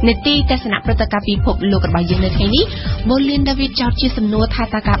នីតិទស្សនៈព្រឹត្តិការណ៍ពិភពលោករបស់យើងនៅថ្ងៃនេះបូលីនដាវីតចោទជាសំណួរថា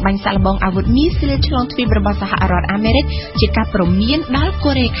តើការបាញ់សាក់លបងអាវុធមីស៊ីលឆ្លងទ្វីបរបស់សហរដ្ឋអាមេរិកជាការព្រមានដល់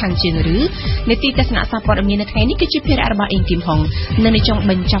កូរ៉េខាងជើងឬនីតិទស្សនៈសារព័ត៌មាននៅថ្ងៃនេះគឺជាភារៈរបស់អេងគឹមហុងនៅចុង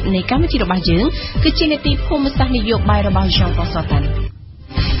បញ្ចប់នៃកម្មវិធីរបស់យើងគឺជានីតិភូមិសាស្ត្រនយោបាយរបស់យ៉ងប៉សតាន់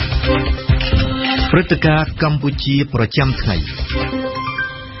ព្រឹត្តិការណ៍កម្ពុជាប្រចាំថ្ងៃ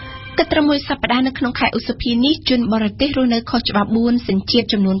គិតត្រឹមមួយសប្តាហ៍នៅក្នុងខែឧសភានេះជនបរទេសរស់នៅខុសច្បាប់4សញ្ជាតិ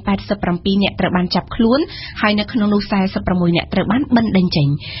ចំនួន87នាក់ត្រូវបានចាប់ខ្លួនហើយនៅក្នុងនោះ46នាក់ត្រូវបានបណ្តេញចេញ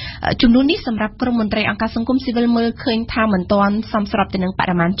ចំនួននេះសម្រាប់ក្រុមមន្ត្រីអង្គការសង្គមស៊ីវិលមើលឃើញថាមិនទាន់សមស្របទៅនឹងប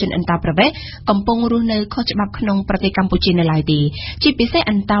រិមាណជនអន្តោប្រវេសន៍កំពុងរស់នៅខុសច្បាប់ក្នុងប្រទេសកម្ពុជានៅឡើយទេជាពិសេស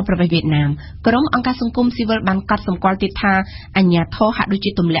អន្តោប្រវេសន៍វៀតណាមក្រុមអង្គការសង្គមស៊ីវិលបានកត់សម្គាល់ទៀតថាអាជ្ញាធរហាក់ដូចជា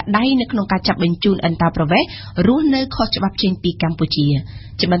ទម្លាក់ដៃនៅក្នុងការចាប់បញ្ជូនអន្តោប្រវេសន៍រស់នៅខុសច្បាប់ចេញពីកម្ពុជា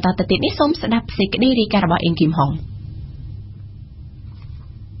ជាបន្តទៅទៀតនេះសូមស្ដាប់សេចក្តីរាយការណ៍របស់អេងគឹមហុង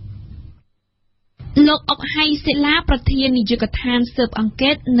លោកអុកហៃសិឡាប្រធាននាយកដ្ឋានស៊ើបអង្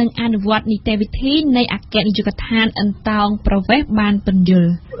កេតនិងអនុវត្តនីតិវិធីនៃអគ្គនាយកដ្ឋានអន្តោប្រវេសន៍បានពន្យ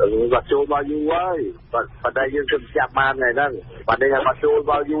ល់បាត់ចូលមកយូរហើយបាត់តែយើងគិតចាប់បានហើយហ្នឹងបាត់នេះបាត់ចូល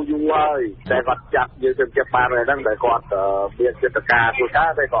មកយូរហើយតែគាត់ចាប់យើងគិតចាប់បានហើយហ្នឹងតែគាត់មានចិត្តការធ្វើការ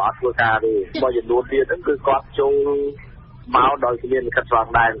តែគាត់អត់ធ្វើការទេមកចំនួនទៀតហ្នឹងគឺគាត់ចូលមកដោយគ្មានកាត់ឆ្លង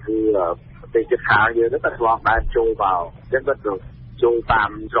ដែនគឺប្រទេសជិតខាងយើងហ្នឹងតែឆ្លងដែនចូលមកអញ្ចឹងគាត់ចូលតាម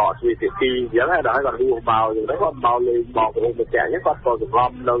ច្រកទ្វីបទី2អញ្ចឹងហើយដល់គាត់រស់មកយើងទៅគាត់មកលេងមកក្រុមម្ចាស់អញ្ចឹងគាត់ក៏សង្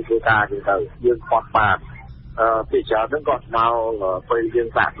ងំនៅធ្វើការអញ្ចឹងទៅយើងគាត់បានពីច្រើនហ្នឹងគាត់មកពេលយើង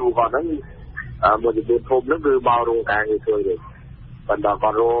សាក់ទូគាត់ហ្នឹងមួយចំនួនធំហ្នឹងគឺមករកការងារធ្វើទេបន្តគា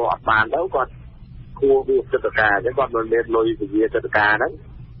ត់រកអត់បានទៅគាត់គួរវាចិត្តការអញ្ចឹងគាត់មិនមានលុយវិជាចិត្តការហ្នឹង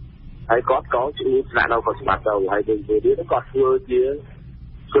ហើយគាត់ក៏ជួយស្នាក់នៅខុសច្បាប់ទៅហើយដូចនេះគាត់ធ្វើជា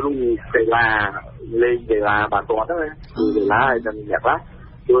គ្រូកីឡាលេងកីឡាបាល់ទាត់ហ្នឹងគឺកីឡាហើយតែអ្នកខ្លះ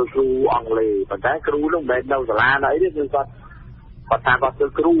ធ្វើគ្រូអង់គ្លេសប៉ុន្តែគ្រូនោះមិនមែននៅសាលាណីទេគឺគាត់ថាគាត់ធ្វើ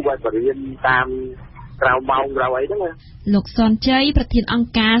គ្រូបើបរៀនតាមក្រៅម៉ោងក្រៅអីហ្នឹងលោកសនជ័យប្រធានអង្គ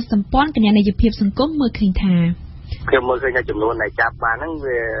ការសម្ព័ន្ធគណនេយ្យភាពសង្គមមើលឃើញថាខ្ញុំមើលឃើញថាចំនួនដែលចាប់បានហ្នឹង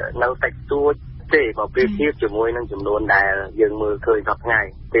វានៅតិចតួចទេបើប្រៀបធៀបជាមួយនឹងចំនួនដែលយើងមើលឃើញសប្តាហ៍ថ្ងៃ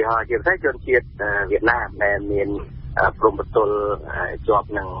ទីហើយជាពិសេសជនជាតិវៀតណាមដែលមានព្រំប្រទល់ជាប់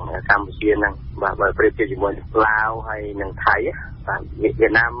នឹងកម្ពុជាហ្នឹងបាទបើប្រៀបធៀបជាមួយឡាវហើយនិងថៃបាទវៀ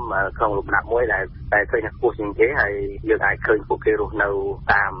តណាមក្នុងលំដាប់មួយដែលឃើញថាខ្ពស់ជាងគេហើយយើងអាចឃើញពួកគេរស់នៅ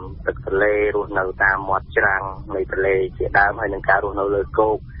តាមទឹកទន្លេរស់នៅតាមមាត់ច្រាំងនៃទន្លេជាដើមហើយនឹងការរស់នៅលើគោ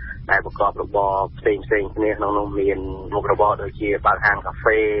កដែលប្រកបរបរផ្សេងគ្នាក្នុងនោះមានមុខរបរដូចជាបើកហាងកាហ្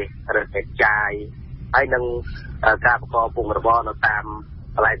វេឬពេទ្យចាយហើយនឹងការប្រកបមុខរបរនៅតាម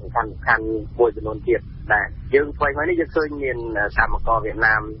កន្លែងសំខាន់មួយចំនួនទៀតដែលយើងស្វែងរកនេះយើងឃើញមានកម្មករវៀត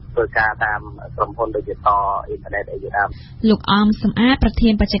ណាមធ្វើការតាមក្រុមហ៊ុនដូចជាតអ៊ីនធឺណិតអីជាដើមលោកអមសំអាតប្រធា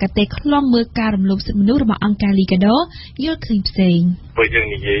នបច្ចេកទេសខ្លំមើលការរំលោភសិទ្ធិមនុស្សរបស់អង្គការលីកាដូយល់ឃើញផ្សេងពេលយើង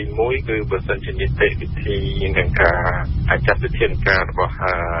និយាយមួយគឺបើសិនជានីតិវិធីនឹងការចាត់វិធានការរបស់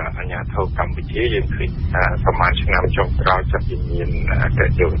អាជ្ញាធរកម្ពុជាយើងឃើញថាប្រហែលឆ្នាំចុងក្រោយចាប់ពីមានអគ្គនា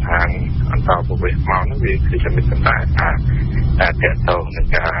យកដ្ឋានអន្តរប្រវេសន៍មកនោះវាគឺជាមានសម្ដែងថាតើតើនឹង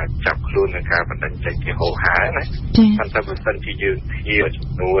ការចាប់ខ្លួននិងការបណ្ដឹងចេញជាហោហាណាប៉ុន្តែបើសិនជាយើងធៀបចំ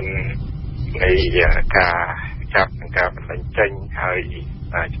នួននៃការចាប់និងការបណ្ដឹងចេញហើយ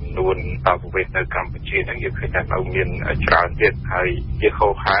ចំនួនតបវេទនៅកម្ពុជាហ្នឹងយើងឃើញថានៅមានច្រើនទៀតហើយជាហោ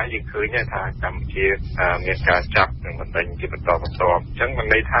ហាយើងឃើញថាកម្ពុជាមានការចាប់និងបណ្ដឹងជាបន្តបន្ទាប់អញ្ចឹងមាន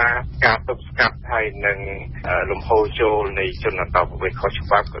ន័យថាការទប់ស្កាត់ហើយនឹងលំហូរចូលនៃជនអន្តោប្រវេសន៍ខុសច្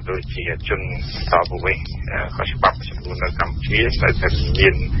បាប់ក៏ដូចជាជនអន្តោប្រវេសន៍ខុសច្បាប់ចំនួននៅកម្ពុជានៅតែមា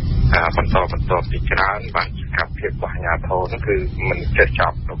នបន្តពីច្រើនបានស្កាត់ភាពរបស់អាជ្ញាធរនោះគឺមិនចេះច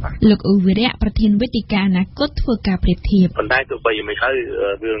ប់ទេបាទលោកអ៊ូវីរៈប្រធានវេទិកាអនាគតធ្វើការប្រៀបធៀបប៉ុន្តែទោះបីយ៉ាងម៉េចហើយ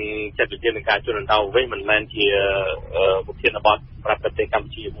រឿងចាត់វិធានការជនអន្តោប្រវេសន៍មិនមែនជាវិធានបទប្រាប់ប្រទេសកម្ពុ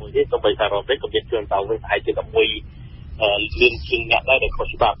ជាមួយទេទោះបីថារដ្ឋាភិបាលក៏មានជនអន្តោប្រវេសន៍ប្រហែលជា11លានជាងអ្នកដែរដែលខុស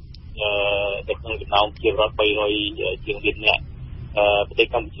ច្បាប់នៅក្នុងចំណោមជារដ្ឋ300ជាងលានអ្នកប្រទេស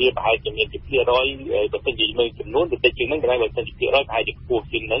កម្ពុជាប្រហែលជាមានជាភាគរយបើសិនជាមើលចំនួនប្រទេសជាងហ្នឹងតែបើសិនជាភាគរយប្រហែលជាខ្ពស់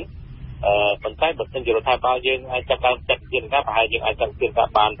ជាងហ្នឹងប៉ុន្តែបើសិនជារដ្ឋាភិបាលយើងអាចចាត់ការចាត់វិធានការប្រហែលយើងអាចចាត់វិធានការ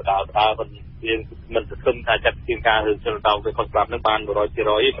បានបដាមិនយើងមិនសង្ឃឹមថាចាត់វិធានការរឿងជនអន្តោប្រវេសន៍ខុសច្បាប់នឹងបាន 100% ទេ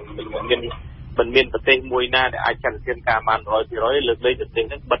មាន mình miềnประเทศมวยนาđể ai chặn thiên ca man rồi lực lên được tiếng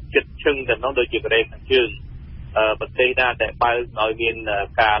bật chật chưng thì nó đôi chuyện đây thằng chươngประเทศนาđể bao nói miền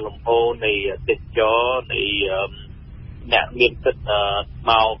ca lồng ô này tiết chó này nè miền tết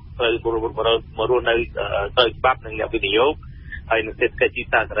màu rồi bùn này tới bắp này là video hay nó tiết cái chi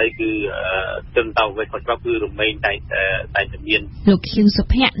ta ở đây cứ chân tàu về còn cứ rùm mây tại miền lục hiu sụp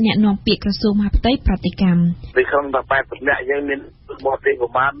hẹn nhẹ nòng piệtกระทรวงมหาดไทยปฏิกรรมvì không tập bài tập nhẹ như miền một tiếng của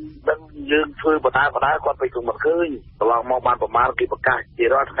man đang dương thui bờ đá cònไปcùng mặt khơiลองมองมันประมาณกี่ประกาศchỉ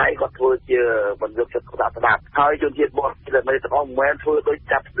rồi thấy còn thôi chưa mình được chất đạp đạp thôi chôn chết bọt là mấy thằng ông men thôi tôi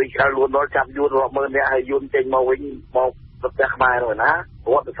chặt đi ra luôn nó chặt yun rồi mơ nè hay yun trên màu vinh màu tập chắc mai rồi ná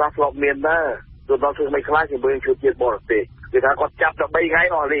what the fuck lọc miền đó rồi nó thường mấy class thì mới chôn chết bọt thì người ta còn chặt cho bay gái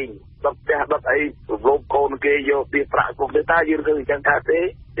nó liền tập đẹp tập ấy lốp côn kia vô tiền bạc của người taยืนคือจังคาเต้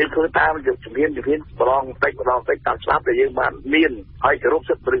ยืนคือตามันจุดเพี้ยนลองเต็กตัดซับแต่ยังมันเมียนให้จะรูป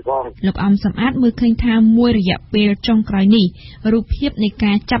สึกบริกรលោកអំសំអាតមើលឃើញថាមួយរយៈពេលចុងក្រោយនេះរូបភាពនៃ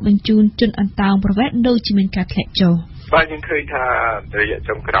ការចាប់បញ្ជូនជនអន្តោប្រវេសន៍ដូចជាមានការធ្លាក់ចុះបាទយើងឃើញថារយៈ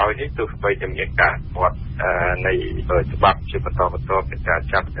ចុងក្រោយនេះទោះបីជាមានការវត្តនៃច្បាប់ជាបន្តពីការ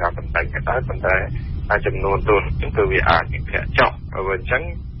ចាប់ការបណ្ដឹងក៏ដោយប៉ុន្តែចំនួនទូនគឺវាអាចនឹងធ្លាក់ចុះហើយអញ្ចឹង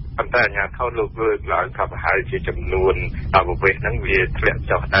ប៉ុន្តែអាជ្ញាធរលោកលើកឡើងថាប្រហែលជាចំនួនដល់ប្រវេសហ្នឹងវាធ្លាក់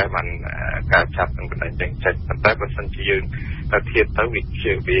ចុះដែរมันការចាប់នឹងបណ្ដឹងចឹងចិត្តប៉ុន្តែបើសិនជាយើងធៀបទៅ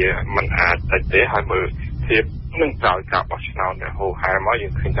វាมันអាចតែទេហើយមើលធៀបនឹងក្រោយការបោះឆ្នោតនៅហូហែមកយើ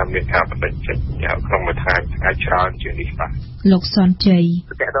ងឃើញថាមានការបណ្ដឹងចិត្តក្នុងមួយថ្ងៃច្រើនជាងនេះបាទលោកសនជ័យ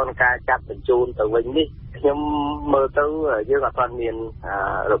តែដល់ការចាប់បញ្ជូនទៅវិញនេះខ្ញុំមើលទៅយើងអត់ទាន់មាន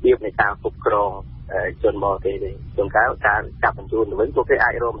របៀបនៃការគ្រប់គ្រងជនមកទេជួនកាលការចាប់បញ្ជូនទៅវិញពួកគេអា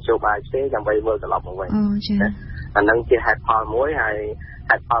ចរកមធ្យោបាយផ្សេងដើម្បីមើលត្រឡប់មកវិញចា៎អានឹងជាហេតុផលមួយហើយ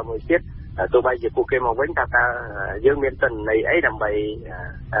ហេតុផលមួយទៀតទោះបីជាពួកគេមកវិញថាតើយើងមានទិន្នន័យអីដើម្បី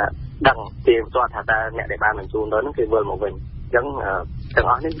ដឹងពីផ្ទាល់ថាតើអ្នកដែលបានបញ្ជូនទៅហ្នឹងគេវិលមកវិញអញ្ចឹងទាំង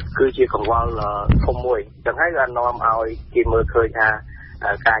អស់នេះគឺជាកង្វល់ធំមួយអញ្ចឹងហើយក៏នាំឲ្យគេមើលឃើញថា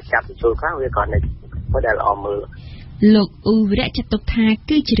ការចាប់បញ្ជូនខ្លះវាក៏នៅមិនដែលល្អមើលលោកអ៊ូវរៈចាត់ទុកថា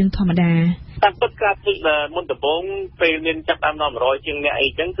គឺជារឿងធម្មតាតាមពិតការធ្វើមុនដំបូងពេលមានចាប់តាមដល់100ជាងអ្នកអី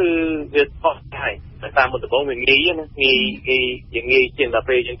ចឹងគឺវាខុសហើយតាមមុនដំបូងវាងាយណាងាយជាងដល់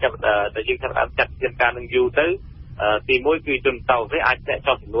ពេលយើងចាប់តែយើងចាប់ចាត់ជាការនឹងយូរទៅទីមួយគឺជនតោវាអាចចែក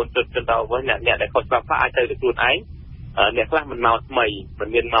ចោលចំនួនជនតោវិញអ្នកដែលខុសច្បាប់ខ្លះអាចទៅខ្លួនឯងអ្នកខ្លះមិនមកថ្មីមិន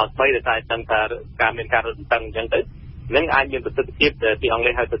មានមកថ្មីតែតាំងតែការមានការរត់តឹងចឹងទៅនឹងអាចមានប្រសិទ្ធភាពពីអង់គ្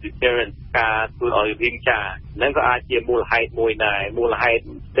លេសហៅថា deterrent ការធ្វើឲ្យរៀងចានឹងក៏អាចជាមូលហេតុមួយដែរមូលហេតុ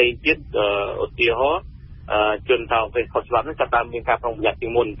ផ្សេងទៀតឧទាហរណ៍ជនតោពេលខុសច្បាប់នឹងចាប់តាមមានការប្រុងប្រយ័ត្នជា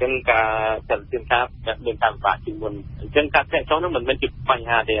ងមុនអញ្ចឹងការចាត់ទានការមានការពិបាកជាងមុនអញ្ចឹងការធ្លាក់ចុះនោះមិនមែនជាបញ្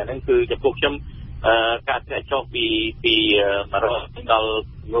ហាទេអាហ្នឹងគឺចំពោះខ្ញុំការធ្លាក់ចុះពី100ដល់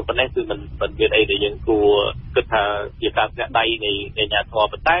នោះប៉ុណ្ណេះគឺមិនមានអីដែលយើងគួរគិតថាជាការធ្លាក់ដៃនៃអាជ្ញាធរ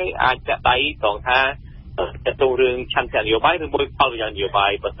ប៉ុន្តែអាចធ្លាក់ដៃត្រង់ថាទៅរឿងឆន្ទៈនយោបាយឬមួយផលប្រយោជន៍នយោបា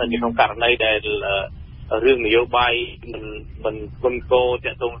យបើសិនជាក្នុងករណីដែលរឿងនយោបាយមិនគុណគោ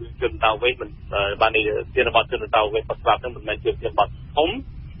តាក់ទងរឿងជនតោវេសមិនបាននេះជាបទជនតោវេសបស្បាប់នឹងមិនមែនជាបទធំ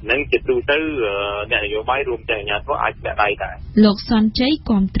នឹងជាទូទៅអ្នកនយោបាយរួមទាំងអាជ្ញាធរអាចដាក់ដៃដែរលោកសនជ័យ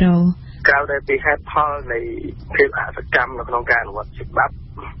គាំទ្រក្រៅពីហេតុផលនៃភាពអសកម្មនៅក្នុងការអនុវត្តច្បាប់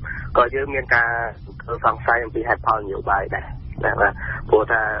ក៏យើងមានការសង្ស័យអំពីហេតុផលនយោបាយដែរបាទព្រោះ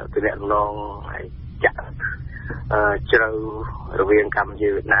ថាទំនាក់ទំនងហើយចាក់ជ្រៅរវាងកម្ពុជា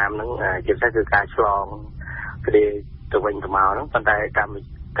វៀតណាមហ្នឹងជាពិសេសគឺការឆ្លងគ្រាទៅវិញទៅមកហ្នឹងប៉ុន្តែក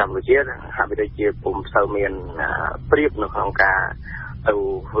ម្ពុជាហាក់បីដូចជាពុំសូវមានប្រៀបនៅក្នុងការទៅ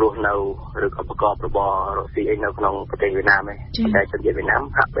រស់នៅឬក៏ប្រកបរបររកស៊ីអីនៅក្នុងប្រទេសវៀតណាមឯងតែជនជាតិវៀតណាម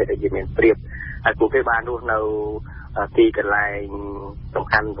ហាក់បីដូចជាមានប្រៀបហើយពួកគេបានរស់នៅទីកន្លែងសំ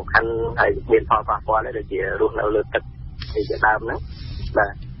ខាន់ហើយមានផលប៉ះពាល់ដែរដូចជារស់នៅលើទឹកនេះជាដើមហ្នឹងបា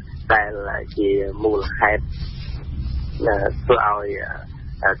ទតែជាមូលហេតុធ្វើឲ្យ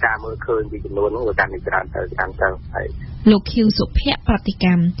ការមើលឃើញពីចំនួនហ្នឹងវាកាន់តែច្រើនទៅហើយលោកខៀវសុភ័ក្រប្រតិក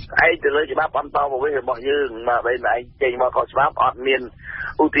ម្មឯងទៅលើច្បាប់អន្តរប្រវេសន៍របស់យើងមកឯងចេញមកខុសច្បាប់អត់មាន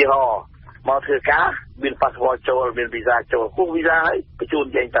ឧទាហរណ៍មកធ្វើការមានប៉ាសពតចូលមានវីសាចូលគូវីសាហើយបញ្ជូន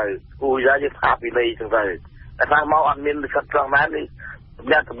ចេញទៅគូវីសាយើងផ្អាកពីលេហ្នឹងទៅតែខ្លះមកអត់មានលិខិតត្រង់ណានេះស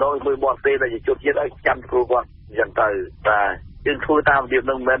ម្រាប់តំណមួយបរទេសដែលជាជនជាតិឲ្យចាំគ្រូគាត់អញ្ចឹងទៅបាទយើងធ្វើតាមរបៀបហ្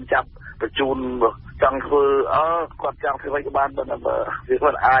នឹងមិនមែនចាប់បញ្ជូនចង់ធ្វើគាត់ចង់ធ្វើឲ្យបានប៉ុន្តែវាគា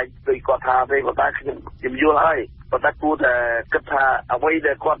ត់អាចដូចគាត់ថាទេប៉ុន្តែខ្ញុំយល់ហើយប៉ុន្តែគួរតែគិតថាអ្វី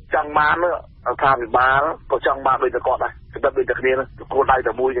ដែលគាត់ចង់បានថាវិបាលក៏ចង់បានដូចតែគាត់ដែរគិតដូចតែគ្នាគួរដៃ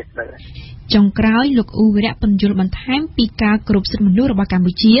តែមួយទេ ចុងក្រោយលោកអ៊ូវីរៈបញ្យល់បន្ថែមពីការគោរពសិទ្ធិមនុស្សរបស់កម្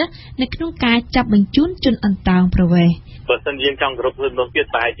ពុជានៅក្នុងការចាប់បញ្ជូនជនអន្តោប្រវេសន៍បើសិនយើងចង់គោរពសិទ្ធិមនុស្សទៀត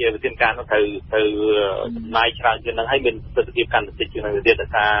តែជាវិធានការនោះត្រូវចំណាយច្រើនជាងនឹងហើយមានប្រសិទ្ធភាពកាន់តែតិចជាងនឹងទៀតដោយ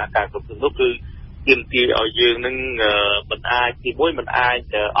សារការគោរពសិទ្ធិមនុស្សគឺទាមទារឲ្យយើងនឹងមិនអាចទីមួយមិនអាច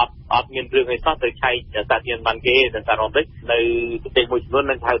អត់មានរឿងអីសោះទៅឆែកតាទានបានគេដល់សារ៉ុំនេះនៅប្រទេសមួយចំនួន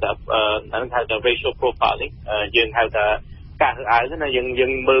នឹងហៅថា racial profiling យើងហៅថាការរើសអើងណាយើ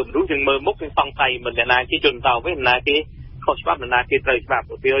ងមើលមនុស្សយើងមើលមុខយើងសង្ស័យមិនណាគេជនតោវិញណាគេខុសច្បាប់ណាគេត្រូវច្បាប់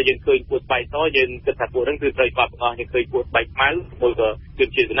ពីព្រោះយើងឃើញពួតបែកតយើងគិតថាពួកហ្នឹងគឺត្រូវច្បាប់ទាំងអស់យើងឃើញពួតបែកខ្មៅមួយក៏ជន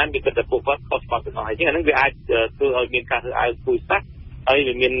ជាតិវៀតណាមគេគិតថាពួកគាត់ខុសច្បាប់ទាំងអស់ហើយអាហ្នឹងវាអាចធ្វើឲ្យមានការរើសអើងគូសាសហើយ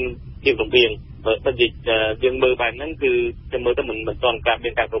វាមានជារំភាងបើយើងមើលបែបហ្នឹងគឺយើងមើលទៅមិនទាន់ការមា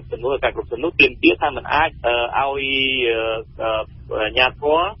នការគ្រប់គ្រងការគ្រប់គ្រងទាមទារថាมันអាចឲ្យអាជ្ញាធរ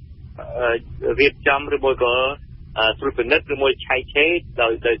រៀបចំឬមួយក៏ត្រួតពិនិត្យឬមួយឆែកឆេរដោ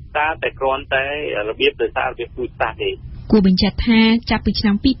យសារតែគ្រាន់តែរបៀបដោយសាររបៀបពូជសាសន៍ទេគួរបញ្ជាក់ថាចាប់ពីឆ្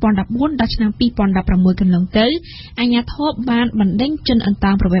នាំ2014ដល់ឆ្នាំ2016កន្លងទៅអាជ្ញាធរបានបណ្ដេញជនអន្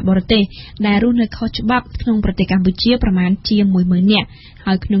តោប្រវេសន៍បរទេសដែលរស់នៅខុសច្បាប់ក្នុងប្រទេសកម្ពុជាប្រមាណជាង 10,000 នាក់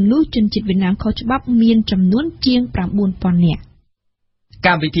ហើយក្នុងនោះជនជាតិវៀតណាមខុសច្បាប់មានចំនួនជាង 9,000 នាក់ក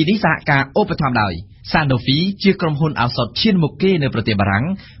ម្មវិធីនេះសហការឧបត្ថម្ភដោយSanofi ជាក្រុមហ៊ុនឱសថឈានមុខគេនៅប្រទេសបារាំង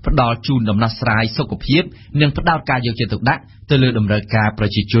ផ្ដល់ជូនដំណោះស្រាយសុខភាពនិងផ្ដោតការយកចិត្តទុកដាក់ទៅលើតម្រូវការប្រ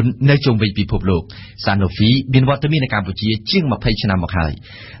ជាជននៅជុំវិញពិភពលោក Sanofi មានវត្តមាននៅកម្ពុជាជាង20ឆ្នាំមកហើយ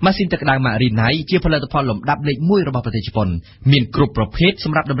ម៉ាស៊ីនទឹកក្តៅ Marina ជាផលិតផលលំដាប់លេខ1របស់ប្រទេសជប៉ុនមានគ្រប់ប្រភេទស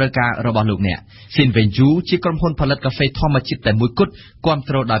ម្រាប់តម្រូវការរបស់លោកអ្នក Sinvenju ជាក្រុមហ៊ុនផលិតកាហ្វេធម្មជាតិតែមួយគត់គាំ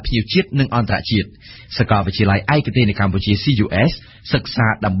ទ្រដោយភ្ញៀវជាតិនិងអន្តរជាតិសាកលវិទ្យាល័យឯកទេសនៅកម្ពុជា CUS សិក្សា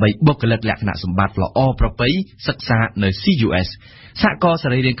ដើម្បីបុគ្គលិកលក្ខណៈសម្បត្តិល្អប្រពៃសិក្សានៅ CUS សហករណ៍ស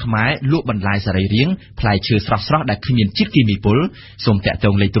រីរាង្គខ្មែរលក់បន្លែសរីរាង្គផ្លែឈើស្រស់ៗដែលគ្មានជាតិគីមីពុលសូមតាក់ទ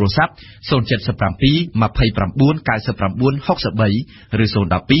ងលេខទូរស័ព្ទ077 29 99 63ឬ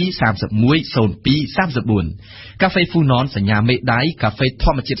012 31 02 34កាហ្វេហ្វូណនសញ្ញាមេដៃកាហ្វេធ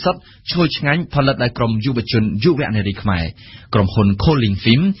ម្មជាតិសុទ្ធឈ្ងុយឆ្ងាញ់ផលិតដោយក្រុមយុវជនយុវនារីខ្មែរក្រុមហ៊ុន Calling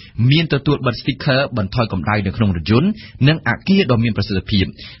Film មានទទួលបិទ sticker បន្ថយកម្ដៅនៅក្នុងរថយន្តនិងអគារដ៏មានប្រសិទ្ធភាព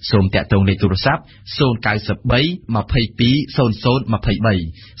សូមតាក់ទងលេខទូរស័ព្ទ093 22 00 23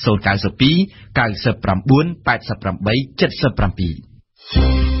 092 99 88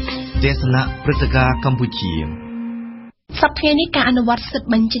 77ទេសនាព្រឹត្តិការណ៍កម្ពុជាសប្តាហ៍នេះការអនុវត្តសិទ្ធិ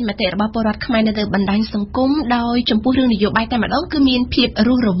បញ្ចេញមតិរបស់ពលរដ្ឋខ្មែរនៅលើបណ្ដាញសង្គមដោយចំពោះរឿងនយោបាយតែម្ដងគឺមានភាពរ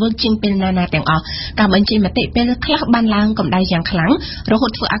ស់រវើកជាងពេលណាទាំងអស់ការបញ្ចេញមតិពេលខ្លះបានឡើងកម្ដៅយ៉ាងខ្លាំងរហូ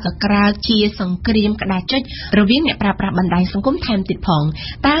តធ្វើឲ្យកក្រាលជាសង្គ្រាមក្តារចុចរវាងអ្នកប្រើប្រាស់បណ្ដាញសង្គមថែមទៀតផង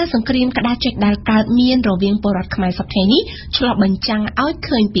តើសង្គ្រាមក្តារចុចដែលកើតមានរវាងពលរដ្ឋខ្មែរសប្តាហ៍នេះឆ្លុះបញ្ចាំងឲ្យ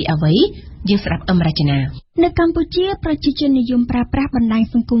ឃើញពីអ្វីយើងស្ដាប់រចនានៅកម្ពុជាប្រជាជននិយមប្រើប្រាស់បណ្ដាញ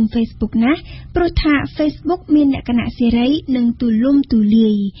សង្គម Facebook ណាស់ព្រោះថា Facebook មានលក្ខណៈសេរីនិងទូលំទូលា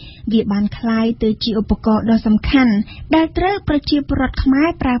យវាបានคล้ายទៅជាឧបករណ៍ដ៏សំខាន់ដែលត្រូវប្រជាពលរដ្ឋខ្មែរ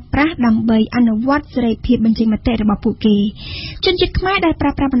ប្រើប្រាស់ដើម្បីអនុវត្តសេរីភាពបញ្ចេញមតិរបស់ពួកគេជនជាតិខ្មែរដែលប្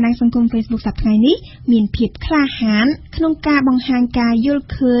រើប្រាស់បណ្ដាញសង្គម Facebook សប្តាហ៍នេះមានភាពក្លាហានក្នុងការបង្ហាញការយល់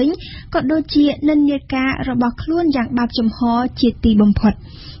ឃើញក៏ដូចជានិន្នាការរបស់ខ្លួនយ៉ាងបើកចំហជាទីបំផុត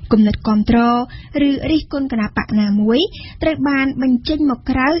គំនិតគាំទ្រឬរិះគន់គណបកណាមួយត្រូវបានបញ្ចេញមក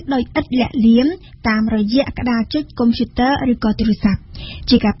ក្រៅដោយឥតលាក់លៀមតាមរយៈក្តារចុចកុំព្យូទ័រឬក៏ទូរស័ព្ទ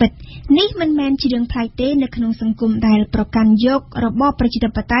ជាការពិតនេះមិនមែនជារឿងប្លែកទេនៅក្នុងសង្គមដែលប្រកាន់យករបបប្រជាធិ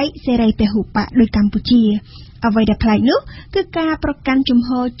បតេយ្យសេរីពហុបកដូចកម្ពុជាអ្វីដែលប្លែកនោះគឺការប្រកាន់ជំហ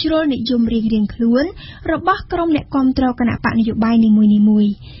រជ្រុលនិយមរៀងៗខ្លួនរបស់ក្រុមអ្នកគាំទ្រគណបកនយោបាយនីមួយ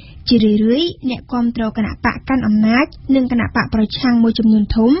ៗជារឿយៗអ្នកគាំទ្រគណបកកាន់អំណាចនិងគណបកប្រឆាំងមួយចំនួន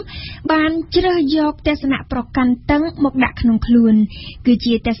ធំបានជ្រើសយកទស្សនៈប្រកាន់តឹងមកដាក់ក្នុងខ្លួនគឺ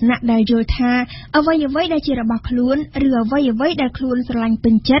ជាទស្សនៈដែលយល់ថាអ្វីៗដែលជារបស់ខ្លួនឬអ្វីៗដែលខ្លួនស្រឡាញ់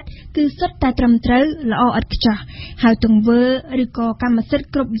ពេញចិត្តគឺសុទ្ធតែត្រឹមត្រូវល្អឥតខ្ចោះហើយទង្វើឬក៏កម្មសិទ្ធិ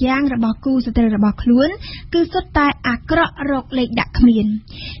គ្រប់យ៉ាងរបស់គូសត្រូវរបស់ខ្លួនគឺសុទ្ធតែអាក្រក់រកលេខដាក់គ្មាន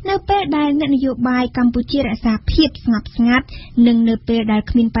នៅពេលដែលអ្នកនយោបាយកម្ពុជារក្សាភាពស្ងប់ស្ងាត់និងនៅពេលដែល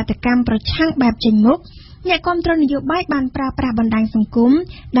គ្មានបាតុកម្មប្រឆាំងបែបចេញមុខអ្នកគាំទ្រនយោបាយបានប្រើប្រាស់បណ្ដាញសង្គម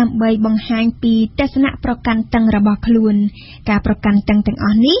ដើម្បីបង្ហាញពីទស្សនៈប្រកាន់តឹងរបស់ខ្លួនការប្រកាន់តឹងទាំងអ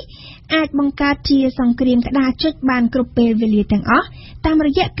ស់នេះអាចបង្កើតជាសង្គ្រាមក្តារចុចបានគ្រប់ពេលវេលាទាំងអស់តាមរ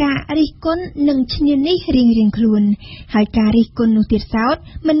យៈការរិះគន់និងឈ្នានីសរៀងៗខ្លួនហើយការរិះគន់នោះទៀតសោត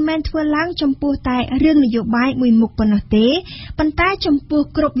មិនមែនធ្វើឡើងចំពោះតែរឿងនយោបាយមួយមុខប៉ុណ្ណោះទេប៉ុន្តែចំពោះ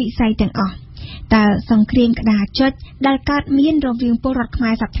គ្រប់វិស័យទាំងអស់ តើសង្គ្រាមក្តារចុចដែលកើតមានរវាងពលរដ្ឋខ្មែ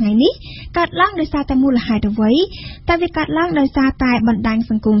រសប្តាហ៍ថ្ងៃនេះកើតឡើងដោយសារតែមូលហេតុអ្វីតើវាកើតឡើងដោយសារតែបណ្ដាញ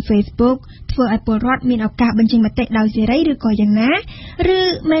សង្គម Facebook ធ្វើឲ្យពលរដ្ឋមានឱកាសបញ្ចេញមតិដោយសេរីឬក៏យ៉ាងណាឬ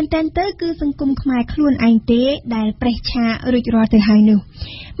មែនទែនទៅគឺសង្គមខ្មែរខ្លួនឯងទេដែលប្រេះឆារួចរាល់ទៅហើយនោះ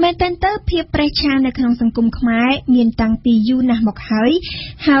មែនទែនទៅភាពប្រេះឆានៅក្នុងសង្គមខ្មែរមានតាំងពីយូរណាស់មកហើយ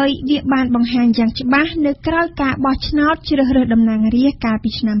វាបានបង្ហាញយ៉ាងច្បាស់នៅក្រោយការបោះឆ្នោតជ្រើសរើសតំណាងរាស្ត្រកាលពី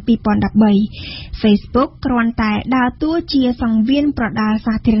ឆ្នាំ2013 Facebook គ្រាន់តែដើរតួជាសង្វៀនប្រដាល់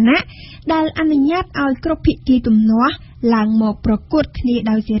សាធារណៈដែលអនុញ្ញាតឲ្យគ្រប់ភាគីទំនាស់ឡើងមកប្រកួតគ្នា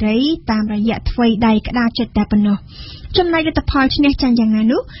ដោយសេរីតាមរយៈថ្វីដៃក្តារចុចតែប៉ុណ្ណោះចំណែកលទ្ធផលឈ្នះចាញ់យ៉ាងណា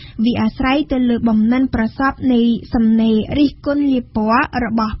នោះវាអាស្រ័យទៅលើបំណិនប្រសពនៃសំណេររិះគន់លាពណ៌រ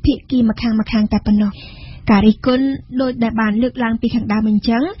បស់ភាគីម្ខាងតែប៉ុណ្ណោះការរិះគន់ដោយដែលបានលើកឡើងពីខាងដើមអញ្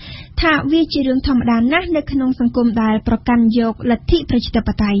ចឹងថាវាជារឿងធម្មតាណាស់នៅក្នុងសង្គមដែលប្រកាន់យកលទ្ធិប្រជាធិប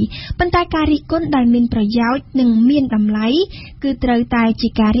តេយ្យប៉ុន្តែការរិះគន់ដែលមានប្រយោជន៍និងមានតម្លៃគឺត្រូវតែជា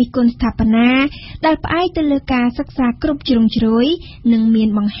ការរិះគន់ស្ថាបនាដែលផ្អែកទៅលើការសិក្សាគ្រប់ជ្រុងជ្រោយនិងមាន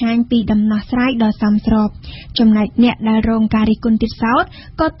បង្ហាញពីដំណោះស្រាយដ៏សមស្របចំណែកអ្នកដែលរងការរិះគន់ទៀតសោត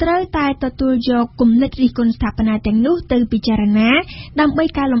ក៏ត្រូវតែទទួលយកគំនិតរិះគន់ស្ថាបនាទាំងនោះទៅពិចារណាដើម្បី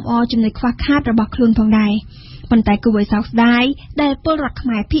កែលម្អចំណុចខ្វះខាតរបស់ខ្លួនផងដែរប៉ុន្តែគួរឲ្យសោកស្ដាយដែលពលរដ្ឋខ្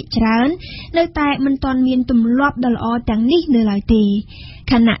មែរភាគច្រើននៅតែមិនទាន់មានទម្លាប់ដ៏ល្អទាំងនេះនៅឡើយទេ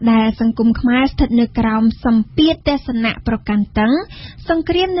ខណៈដែលសង្គមខ្មែរស្ថិតនៅក្រោមសម្ពាធទស្សនៈប្រកាន់តឹងសង្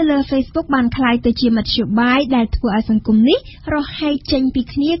គ្រាមនៅលើ Facebook បានក្លាយទៅជាមធ្យោបាយដែលធ្វើឲ្យសង្គមនេះរហែកចេញពី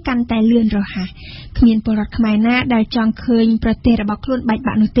គ្នាកាន់តែលឿនរហ័សគ្មានពលរដ្ឋខ្មែរណាដែលចង់ឃើញប្រទេសរបស់ខ្លួនបែក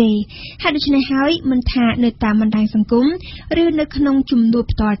បាក់នោះទេហើយដូច្នេះហើយមិនថានៅតាមបណ្ដាញសង្គមឬនៅក្នុងជំនួប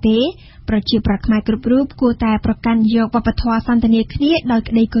ផ្ទាល់ទេប្រជាប្រដ្ឋខ្មែរគ្រប់រូបគួរតែប្រកាន់យកវប្បធម៌សន្ទនាគ្នាដោយ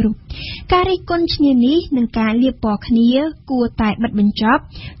ក្តីគោរពការរិះគន់ឈ្នានីសនិងការលាបពណ៌គ្នាគួរតែបិទបញ្ចប់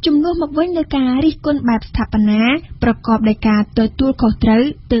ជំនួសមកវិញនូវការរិះគន់បែបស្ថាបនាប្រកបដោយការទទួលខុសត្រូវ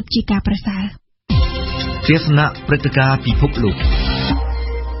ទើបជាការប្រសើរទស្សនៈព្រឹត្តិការណ៍ពិភពលោក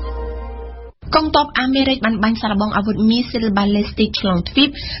កងទ័ពអាមេរិកបានបាញ់សាកល្បងអាវុធមីស៊ីលបាឡេស្ទិកឆ្លងទ្វីប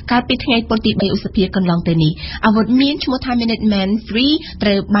កាលពីថ្ងៃពុធទី3ឧសភាកន្លងទៅនេះអាវុធមានឈ្មោះថា Minuteman III ត្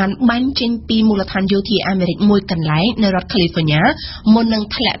រូវបានបាញ់ចេញពីមូលដ្ឋានយោធាអាមេរិកមួយកន្លែងនៅរដ្ឋ California មុននឹង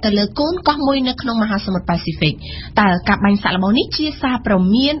ធ្លាក់ទៅលើកូនកោះមួយនៅក្នុងមហាសមុទ្រ Pacific តើការបាញ់សាកល្បងនេះជាសារព្រ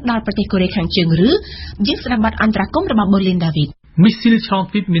មានដល់ប្រទេសកូរ៉េខាងជើងឬយើងស្ដាប់បទអន្តរកម្មរបស់ Berlin David មីស៊ីលឆ្លង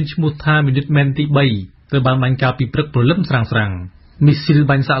ទ្វីបមានឈ្មោះថា Minuteman ទី3ត្រូវបានបាញ់កាលពីព្រឹកព្រលឹមស្រាងៗមីស៊ីល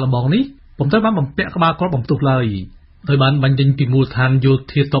បាញ់សាកល្បងនេះពុំត្រូវបានបំពាក់ក្បាលគ្រាប់បំផ្ទុះឡើយដោយបានបាញ់ចេញពីមូលដ្ឋានយោ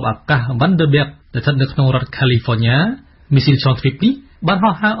ធាទ័ពអាកាស Vandenberg ដែលស្ថិតនៅក្នុងរដ្ឋ California មីស៊ីលឆ្លងទ្វីបនេះបាន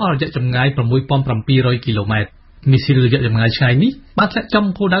ហោះហើរអស់រយៈចម្ងាយ 6,700 គីឡូម៉ែត្រមីស៊ីលរយៈចម្ងាយឆ្ងាយនេះបានធ្លាក់ចំ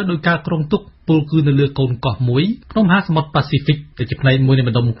គោលដៅដោយការគ្រោងទុកពលគឺនៅលើកូនកោះមួយក្នុងមហាសមុទ្រ Pacific ដែលជាផ្នែកមួយនៃប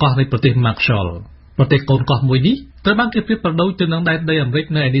ណ្ដុំកោះនៃប្រទេស Marshall ប្រទេសកូនកោះមួយនេះត្រូវបានគេប្រៀបប្រដូចទៅនឹងដែនដីអាមេរិក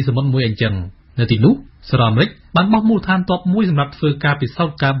នៅឯនេះសមុទ្រមួយអញ្ចឹងនៅទីនោះសហរដ្ឋអាមេរិកបានបោះមូលដ្ឋានទ័ពមួយសម្រាប់ធ្វើការពិសោធ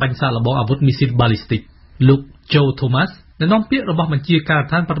ន៍ការបាញ់សាកល្បងអាវុធមីស៊ីលបាឡីស្ទិកលោក Joe Thomas អ្នកនាំពាក្យរបស់បញ្ជាការ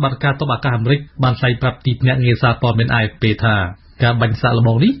ដ្ឋានប្រតិបត្តិការទ័ពអាកាសអាមេរិកបានថ្លែងប្រាប់ទីភ្នាក់ងារសារព័ត៌មាន AFP ថាការបាញ់សាកល្ប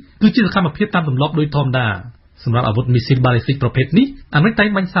ងនេះគឺជាសកម្មភាពតាមទម្លាប់ដោយធម្មតាសម្រាប់អាវុធមីស៊ីលបាឡីស្ទិកប្រភេទនេះអាមេរិកតែង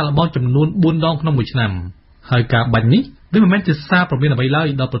បាញ់សាកល្បងចំនួន4ដងក្នុងមួយឆ្នាំហើយការបាញ់នេះវាមិនមែនជាសារព្រមានអ្វីឡើយ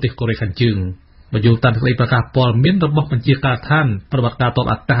ដល់ប្រទេសកូរ៉េខាងជើងបើយោងតាមសេចក្តីប្រកាសព័ត៌មានរបស់បញ្ជាការដ្ឋានប្រតិបត្តិការទ័ព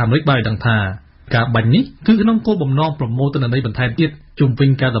អាកាសអាមេរិកបានដឹងថាការបាញ់នេះគឺក្នុងគោលបំណងប្រមូលទិន្នន័យបន្ថែមទៀតជុំវិញ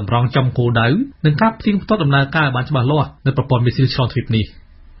ការតម្រង់ចំគោលដៅនិងការផ្ទៀងផ្ទាត់ដំណើរការឲ្យបានច្បាស់លាស់នៅប្រព័ន្ធមីស៊ីលឆ្លងទ្វីបនេះ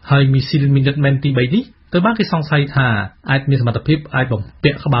ហើយមីស៊ីល Minuteman ទី3នេះត្រូវបានគេសង្ស័យថាអាចមានសមត្ថភាពអាចបំ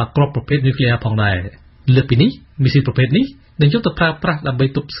ពាក់ក្បាលគ្រាប់ប្រភេទនុយក្លេអ៊ែរផងដែរលើសពីនេះមីស៊ីលប្រភេទនេះនឹងយកទៅប្រើប្រាស់ដើម្បី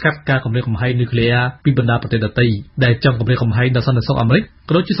ទប់ស្កាត់ការគំរាមកំហែងនុយក្លេអ៊ែរពីបណ្ដាប្រទេសដទៃដែលចង់គំរាមកំហែងដល់សន្តិសុខអាមេរិក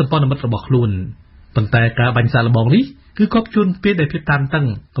ក៏ដូចជាសម្ព័ន្ធមិត្តរបស់ខ្លួនប៉ុន្តែការបាញ់សាកល្បងនេះគឺគប់ជួនពេលដែលភាពតានតឹង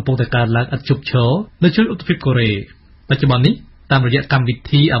កំពុងតែកើនឡើងឥតឈប់ឈរនៅជើងឧបទ្វីបកូរ៉េបច្ចុប្បន្ននេះតាមរយៈកម្មវិ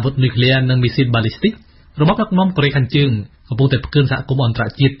ធីអាវុធនុយក្លេអ៊ែរនិងមីស៊ីលបាឡីស្ទិករបស់ដឹកនាំកូរ៉េខាងជើងកំពុងតែផ្កើនសហគមន៍អន្តរ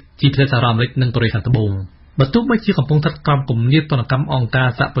ជាតិជាពិសេសសហរដ្ឋអាមេរិកនិងកូរ៉េខាងត្បូងបើទោះបីជាកំពុងស្ថិតក្រោមគំនាបទណ្ឌកម្មអង្គការ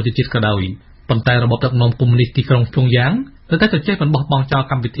សហប្រជាជាតិក៏ដោយប៉ុន្តែរបបដឹកនាំកុម្មុយនីសទីក្រុងព្យុងយ៉ាងនៅតែចេះមិនបោះបង់ចោល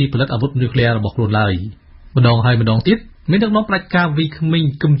កម្មវិធីផលិតអាវុធនុយក្លេអ៊ែររបស់ខ្លួនឡើយម្ដងហើយម្ដងទៀតមានដឹកនាំផ្ដាច់ការវីក្មេង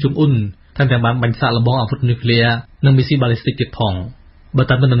គឹមចុងអ៊ុនថែមទាំងបានបាញ់សាកល្បងអាវុធនុយក្លេអ៊ែរនិងមីស៊ីលបាឡីស្ទិកទៀតផងបើ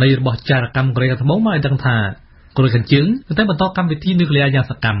តាមទិន្នន័យរបស់ចារកម្មកូរ៉េខាងត្បូងបានឲ្យដឹងថាកូរ៉េខាងជើងតែបន្តកម្មវិធីនុយក្លេអ៊ែរយ៉ាង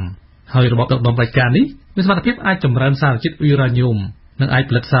សកម្មហើយរបបដឹកនាំផ្ដាច់ការនេះមានសមត្ថភាពអាចចម្រើនសារជាតិអ៊ុយរ៉ាញ៉ូមនិងអាច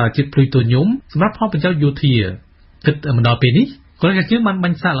ផលិតសារជាតិភ្លុយតូញ៉ូមសម្រាប់ផលប្រយោជន៍យោធាគិតមកដល់ពេលនេះកូរ៉េខាងជើងបានបា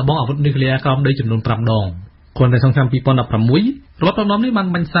ញ់សាកល្បងអាវុធនុយក្លេអ៊ែរក្រោមដីចំនួន5ដងគ្រាន់តែក្នុងឆ្នាំ2016របបដឹកនាំនេះបាន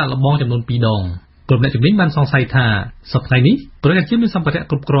បាញ់សាកល្បងចំនួន2ដងក ព្រមអ្នកជំនាញបានសង្ស័យថាសប្តាហ៍នេះប្រទេសកម្ពុជាមានសម្ភារៈ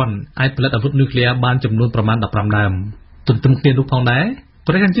គ្រប់គ្រាន់អាចផលិតអាវុធនុយក្លេអ៊ែរបានចំនួនប្រមាណ15ដើមទន្ទឹមគ្នានោះផងដែរប្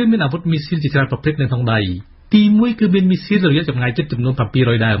រទេសកម្ពុជាមានអាវុធមីស៊ីលជាច្រើនប្រភេទនៅក្នុងដៃទី1គឺមានមីស៊ីលរយៈចម្ងាយជិតចំនួន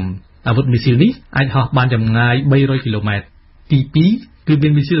700ដើមអាវុធមីស៊ីលនេះអាចហោះបានចម្ងាយ300គីឡូម៉ែត្រទី2គឺមា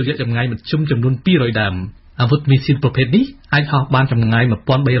នមីស៊ីលរយៈចម្ងាយមធ្យមចំនួន200ដើមអាវុធមីស៊ីលប្រភេទនេះអាចហោះបានចម្ងាយ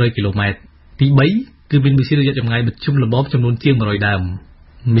1300គីឡូម៉ែត្រទី3គឺមានមីស៊ីលរយៈចម្ងាយមធ្យមល្មមចំនួនជាង100ដើម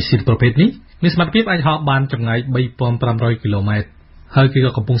មីស៊ីលប្រភេទនេះមានសមត្ថភាពអាចហោះបានចម្ងាយ3500គីឡូម៉ែត្រហើយគេ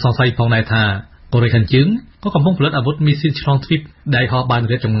ក៏កំពុងសង្ស័យផងដែរថាកូរ៉េខាងជើងក៏កំពុងផលិតអាវុធមីស៊ីលឆ្លងទ្វីបដែលហោះបាន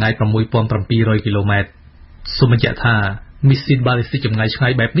រយៈចម្ងាយ6700គីឡូម៉ែត្រសូមបញ្ជាក់ថាមីស៊ីលបាល់លីស្ទិកចម្ងាយឆ្ងា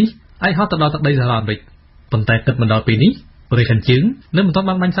យបែបនេះអាចហោះទៅដល់ទឹកដីសហរដ្ឋអាមេរិកប៉ុន្តែគិតមកដល់ពេលនេះកូរ៉េខាងជើងនៅមិនទាន់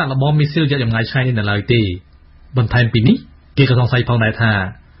បានបាញ់សាកល្បងមីស៊ីលរយៈចម្ងាយឆ្ងាយនេះនៅឡើយទេបន្ថែមពីនេះគេក៏សង្ស័យផងដែរថា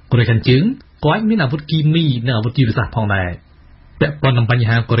កូរ៉េខាងជើងក៏អាចមានអាវុធគីមីនិងអាវុធយុទ្ធសាស្ត្រផងដែរពាក់ព័ន្ធនឹងបញ្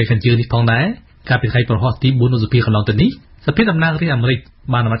ហាកូរ៉េខាងជើងនេះផងដែរកាលពីថ្ងៃប្រហ័សទី4ឧសភាកន្លងទៅនេះសភាតំណាងរាស្ត្រអាមេរិក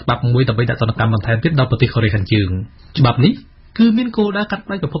បានអនុម័តច្បាប់មួយដើម្បីដាក់ទណ្ឌកម្មបន្ថែមទៀតដល់ប្រទេសកូរ៉េខាងជើងច្បាប់នេះគឺមានគោលដៅកាត់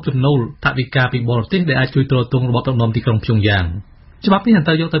ផ្តាច់ប្រភពចំណូលថវិកាពីបរទេសដែលអាចជួយទ្រទ្រង់របបដឹកនាំទីក្រុងព្យុងយ៉ាងច្បាប់នេះនឹង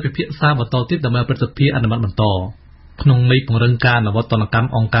ត្រូវយកទៅពិភាក្សាបន្តទៀតដើម្បីប្រសិទ្ធភាពអនុម័តបន្តក្នុងន័យពង្រឹងការអនុវត្តទណ្ឌកម្ម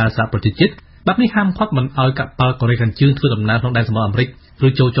អង្គការសហប្រជាជាតិច្បាប់នេះហាមឃាត់មិនឲ្យកប៉ាល់កូរ៉េខាងជើងធ្វើដំណើរក្នុងដែនសមុទ្រអាមេរិកឬ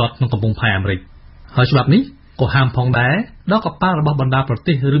ចូលចតក្នុងកំពង់ផែអាមេរិកហើយច្បាប់នេះក៏ហាមផងដែរដល់កប៉ាល់របស់បណ្ដាប្រ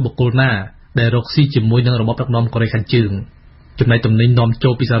ទេសឬបុគ្គលណាដែលរកស៊ីជាមួយនឹងរបបដឹកនាំកូរ៉េខាងជើងចំណែកទំនិញនាំចូ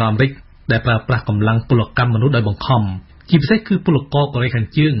លពីសហរដ្ឋអាមេរិកដែលប្រើប្រាស់កម្លាំងពលកម្មមនុស្សដោយបង្ខំជាពិសេសគឺពលករកូរ៉េខាង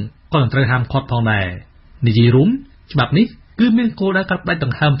ជើងក៏នឹងត្រូវហាមឃាត់ផងដែរនិយាយរួមច្បាប់នេះគឺមានគោលដៅកាត់ផ្តាច់ដ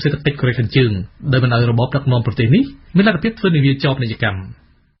ង្ហើមសេដ្ឋកិច្ចកូរ៉េខាងជើងដោយមិនឲ្យរបបដឹកនាំប្រទេសនេះមានលទ្ធភាពធ្វើនយោបាយពាណិជ្ជកម្ម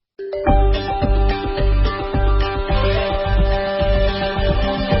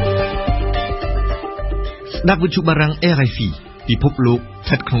ស្ដាប់វិទ្យុបារាំង RFI ពិភពលោកស្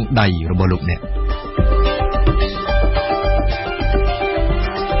ថិតក្នុងដៃរបស់លោកអ្នក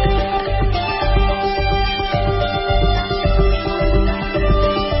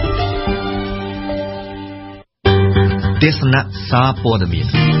ទេសនាសារព័ត៌មាន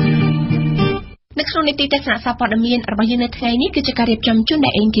នៅក្នុងនីតិទេសនាសារព័ត៌មានរបស់យើងនៅថ្ងៃនេះគឺជាការរៀបចំជូនដោ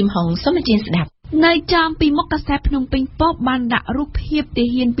យអេងគីមហុងសូមអញ្ជើញស្ដាប់នៅចំពីមុខកាសែតភ្នំពេញប៉ុស្តិ៍បានដាក់រូបភាពទា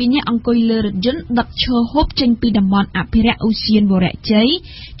ហាន2នាក់អង្គុយលើរថយន្តដឹកឈើហូបចេញពីតំបន់អភិរក្សឧទ្យានវរៈជ័យ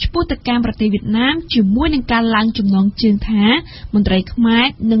ឆ្ពោះទៅកាន់ប្រទេសវៀតណាមជាមួយនឹងការឡើងចំណងជើងថាមន្ត្រីខ្មែរ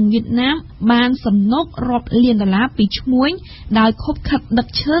និងវៀតណាមបានសំណូករាប់លានដុល្លារពីឈ្មួញដោយខົບខិតដឹក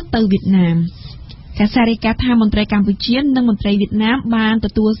ឈើទៅវៀតណាមកាសារីកាថាមន្ត្រីកម្ពុជានិងមន្ត្រីវៀតណាមបានទ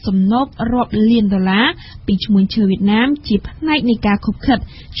ទួលសំណូករាប់លានដុល្លារពីឈ្មួញឈើវៀតណាមជាផ្នែកនៃការខົບខិត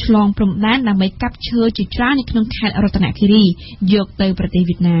ឆ្លងព្រំដែនដើម្បីកាប់ឈើជាច្រើននៅក្នុងខេត្តរតនគិរីយកទៅប្រទេស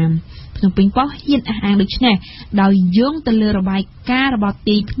វៀតណាមភ្នំពេញប៉ុស្តិ៍ហ៊ានអះអាងដូចនេះដោយយោងទៅលើរបាយការណ៍របស់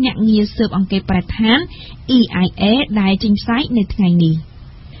ទីភ្នាក់ងារស៊ើបអង្កេតបរិស្ថាន EIA ដែលចេញផ្សាយនៅថ្ងៃនេះ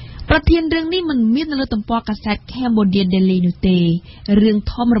ប្រធានរឿងនេះមិនមាននៅលើទំព័រកាសែត Cambodia Daily នោះទេរឿង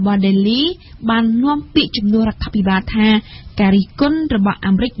ធំរបស់ Daily បាននាំពាក្យជំនួសរដ្ឋាភិបាលថាការរិះគន់របស់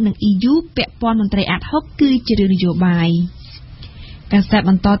អាមេរិកនិង EU ពាក់ព័ន្ធមន្ត្រីអាត់ហុកគឺជារឿងនយោបាយកាសែត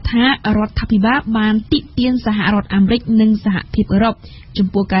បន្តថារដ្ឋាភិបាលបានទាក់ទាញសហរដ្ឋអាមេរិកនិងសហភាពអឺរ៉ុបចំ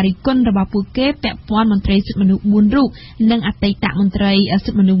ពោះការរិះគន់របស់ពួកគេពាក់ព័ន្ធមន្ត្រីសិទ្ធិមនុស្ស4រូបនិងអតីតមន្ត្រីសិ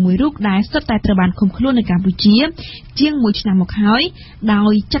ទ្ធិមនុស្ស1រូបដែលសុទ្ធតែត្រូវបានឃុំខ្លួននៅកម្ពុជាជាង1ឆ្នាំមកហើយដោ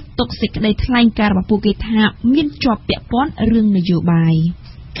យចាត់ទុកសេចក្តីថ្លែងការណ៍របស់ពួកគេថាមានជាប់ពាក់ព័ន្ធរឿងនយោបាយ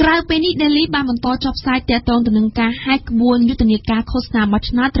ក្រៅពីនេះ Daily បានបន្តចុះផ្សាយទាក់ទងទៅនឹងការហែកក្បួនយុទ្ធនាការឃោសនាបោះ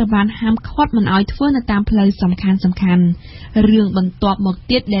ឆ្នោតត្រូវបានហាមឃាត់មិនឲ្យធ្វើនៅតាមផ្លូវសំខាន់រឿងបន្ទាប់មក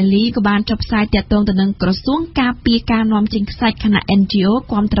ទៀត Daily ក៏បានចុះផ្សាយទាក់ទងទៅនឹងក្រសួងការពារការនាំចេញខ្សាច់គណៈ NGO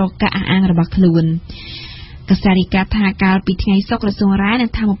គាំទ្រការអះអាងរបស់ខ្លួនកាសារីកាថាកាលពីថ្ងៃសុក្រក្រសួងរាយនិ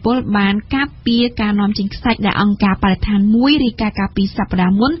ងធម្មពលបានការពារការនាំចេញខ្សាច់ដែលអង្គការបរិស្ថានមួយរាយការណ៍កាលពីសប្តា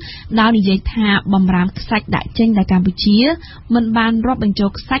ហ៍មុនដោយនិយាយថាបំរាមខ្សាច់ដាក់ចេញដោយកម្ពុជាមិនបានរាប់បញ្ចូល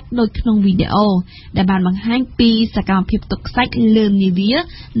ខ្សាច់ដូចក្នុងវីដេអូដែលបានបង្ហាញពីសកម្មភាពទុកខ្សាច់លើនាវា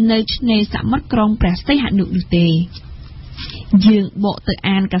នៅឆ្នេរសមុទ្រក្រុងព្រះសីហនុនោះទេយើងបកទៅ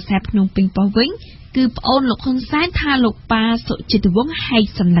អានកាសែតភ្នំពេញប៉ុស្តិ៍វិញគឺប្អូនលោកហ៊ុនសែនថាលោកប៉ាសុចិត្រវង្សហែក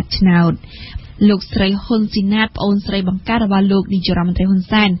សន្លឹកឆ្នោតលោកស្រីហ៊ុនស៊ីណាតប្អូនស្រីបង្ការរបស់លោកនាយរដ្ឋមន្ត្រីហ៊ុន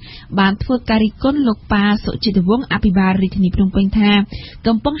សែនបានធ្វើការរិះគន់លោកប៉ាសុចិត្រវង្សអភិបាលរាជធានីភ្នំពេញថា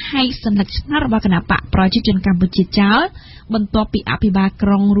កំពុងហែកសន្លឹកឆ្នោតរបស់គណៈបកប្រជាជនកម្ពុជាចោលបន្ទាប់ពីអភិបាលក្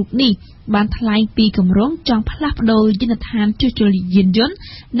រុងរូបនេះបានថ្លែងពីគម្រោងចង់ផ្លាស់ប្តូរយានដ្ឋានជួសជុលយានយន្ត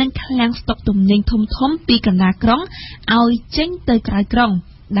និងឃ្លាំងស្តុកទំនិញធំៗពីកណ្ដាលក្រុងឲ្យចេញទៅក្រៅក្រុង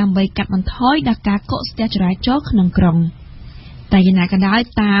ដើម្បីកាត់បន្ថយដល់ការកកស្ទះចរាចរណ៍ក្នុងក្រុងតែយ៉ាងណាក៏ដោយ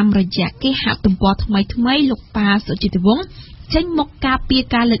តាមរយៈគេហទំព័រថ្មីលោកប៉ាសុចិត្រវង្ស ចេញមកការពី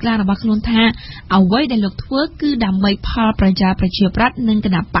ការលើកឡើងរបស់ខ្លួនថាអ្វីដែលលោកធ្វើគឺដើម្បីផលប្រយោជន៍ប្រជាប្រដ្ឋនិងគ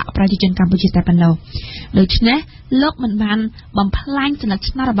ណបកប្រជាជនកម្ពុជាតែប៉ុណ្ណោះដូច្នេះលោកមិនបានបំផ្លាញសញ្ញា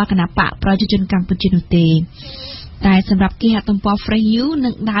ឆ្នោតរបស់គណបកប្រជាជនកម្ពុជានោះទេតែសម្រាប់គេហទំព័រ Fresh You និ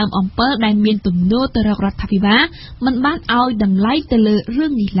ងដើមអំពើដែលមានទំនោរទៅរករដ្ឋាភិបាលមិនបានឲ្យតម្លៃទៅលើរឿ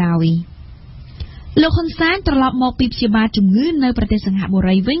ងនេះឡើយលោកហ៊ុនសែនត្រឡប់មកពីព្យាបាលជំងឺនៅប្រទេសសិង្ហបុ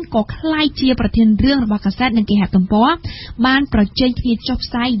រីវិញក៏ក្លាយជាប្រធានរឿងរបស់កាសែតនិងគេហទំព័របានប្រជែងគ្នាចុះផ្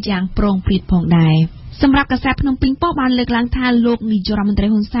សាយយ៉ាងប្រងព្រាតផងដែរសម្រាប់កាសែតភ្នំពេញប៉ុស្តិ៍បានលើកឡើងថាលោកនាយករដ្ឋមន្ត្រី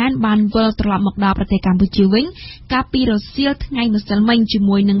ហ៊ុនសែនបានវិលត្រឡប់មកដល់ប្រទេសកម្ពុជាវិញកាលពីរសៀលថ្ងៃម្សិលមិញជា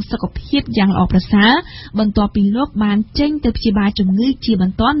មួយនឹងសុខភាពយ៉ាងល្អប្រសើរបន្ទាប់ពីលោកបានចេញទៅព្យាបាលជំងឺជាប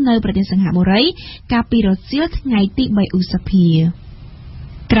ន្ទាន់នៅប្រទេសសិង្ហបុរីកាលពីរសៀលថ្ងៃទី3ឧសភា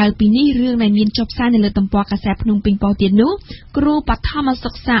ក្រៅពីនេះរឿងដែលមានចុះផ្សាយនៅលើទំព័រកាសែតភ្នំពេញប៉ុស្តិ៍ទៀតនោះគ្រូបឋម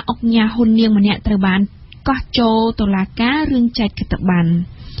សិក្សាអុកញ៉ាហ៊ុននាងម្នាក់ត្រូវបានកោះចូលតុលាការរឿងចែកខិត្តប័ណ្ណ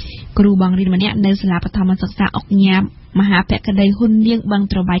គ្រូបង្រៀនម្នាក់នៅសាលាបឋមសិក្សាអុកញ៉ាមហាភក្តីហ៊ុននាងបឹង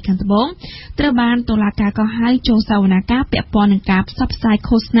ត្របែកខាងត្បូងត្រូវបានតុលាការកោះហៅចូលសវនាការពាក់ព័ន្ធនឹងការផ្សព្វផ្សាយ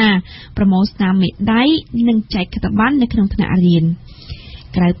ឃោសនាប្រម៉ូស្នាមមេដៃនិងចែកខិត្តប័ណ្ណនៅក្នុងថ្នាក់រៀន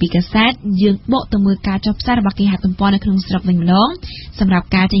ក្រៅពីកាសែតយើងបកទៅមើលការចុះផ្សាយរបស់គេហទំព័រនៅក្នុងស្រុកវិញម្ដងសម្រាប់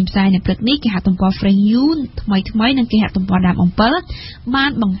ការចេញផ្សាយនៅព្រឹកនេះគេហទំព័រ Fresh You ថ្មីនិងគេហទំព័រដើមអំពិលបា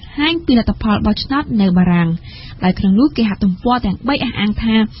នបង្ហាញពីលទ្ធផលបោះឆ្នោតនៅបារាំងដោយក្នុងនោះគេហទំព័រទាំង3អះអាង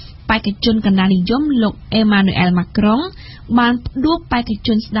ថាបេក្ខជនកណ្ដាលនិយមលោកអេម៉ានូអែលម៉ាក្រុងបានផ្ដួលបេក្ខជ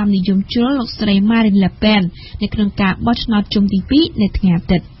នស្ដាំនិយមជ្រុលលោកស្រីម៉ារីនឡេប៉ែននៅក្នុងការបោះឆ្នោតជុំទី2នៅថ្ងៃអា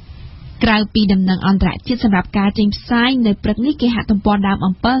ទិត្យក្រៅពីដំណឹងអន្តរជាតិសម្រាប់ការចេញផ្សាយនៅព្រឹកនេះគេហទំព័រដើម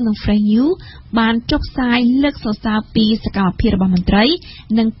អំពិលនិង Fresh You បានចុះផ្សាយលើកសរសើរពីសកម្មភាពរបស់មន្ត្រី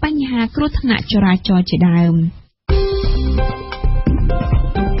និងបញ្ហាគ្រោះថ្នាក់ចរាចរណ៍ជាដើម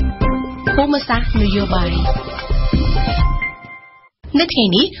ភូមិសាស្ត្រនយោបាយនៅថ្ងៃ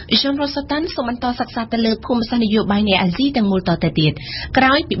នេះយន់រ៉ូសាតាន់សូមបន្តសិក្សាទៅលើភូមិសាស្ត្រនយោបាយនៃអាស៊ីទាំងមូលតទៅទៀតក្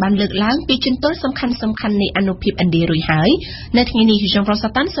រោយពីបានលើកឡើងពីជំទល់សំខាន់នៃអនុភាពឥណ្ឌារួចហើយនៅថ្ងៃនេះយន់រ៉ូសា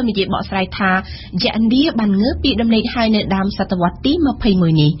តាន់សូមនិយាយបកស្រាយថាយ៉ាឥណ្ឌាបានងើបពីដំណេកហើយនៅដើមសតវត្សទី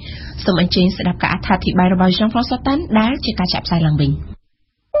21នេះសូមអញ្ជើញស្ដាប់ការអត្ថាធិប្បាយរបស់យន់រ៉ូសាតាន់ដែលជាការចាក់ផ្សាយឡើងវិញ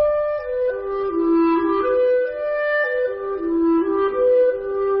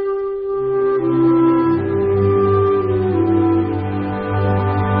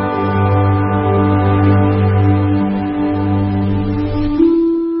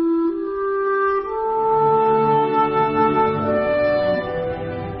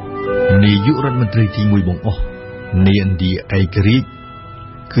រដ្ឋមន្ត្រីទី1បង្អស់នៃឥណ្ឌាឯករាជ្យ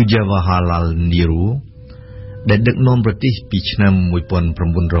គឺ Jawaharlal Nehru ដែលដឹកនាំប្រទេសពីឆ្នាំ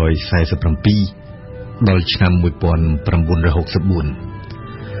1947ដល់ឆ្នាំ 1964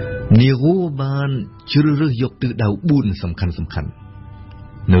 Nehru បានជ្រើសរើសយកទិសដៅ4សំខាន់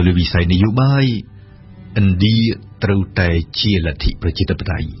នៅលើវិស័យនយោបាយឥណ្ឌាត្រូវតែជាលទ្ធិប្រជាធិប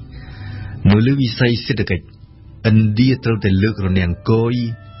តេយ្យនៅលើវិស័យសេដ្ឋកិច្ចឥណ្ឌាត្រូវតែលើករនាំងគយ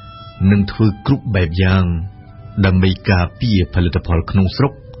នឹងធ្វើគ្រប់បែបយ៉ាងដើម្បីការពារផលិតផលក្នុងស្រុ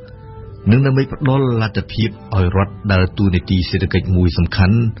កនិងដើម្បីផ្ដល់លទ្ធភាពឲ្យរដ្ឋដើរតួនាទីសេដ្ឋកិច្ចមួយសំខា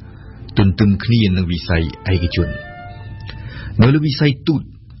ន់ទន្ទឹមគ្នានឹងវិស័យឯកជននៅលើវិស័យទូត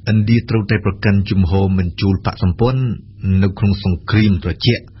ឥណ្ឌាត្រូវតែប្រកាន់ជំហរមិនចូលបក្សសម្ព័ន្ធនៅក្នុងសង្គ្រាមត្រ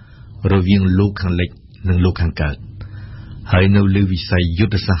ជាក់រវាងលោកខាងលិចនិងលោកខាងកើតហើយនៅលើវិស័យយុ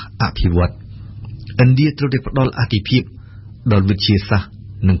ទ្ធសាស្ត្រអភិវឌ្ឍឥណ្ឌាត្រូវតែផ្ដល់អាទិភាពដល់វិទ្យាសាស្ត្រ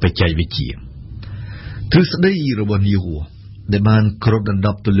និងបច្ចេកវិទ្យាទ្រឹស្ដីរបស់នារូដែលបានគ្របដណ្ដ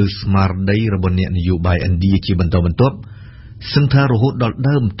ប់ទៅលើស្មារតីរបស់អ្នកនយោបាយឥណ្ឌាជាបន្តបន្ទាប់សឹងថារហូតដល់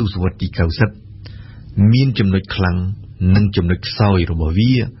ដើមទសវត្សរ៍ទី90មានចំណុចខ្លាំងនិងចំណុចខ្សោយរបស់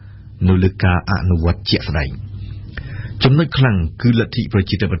វានៅលើការអនុវត្តជាក់ស្ដែងចំណុចខ្លាំងគឺលទ្ធិប្រ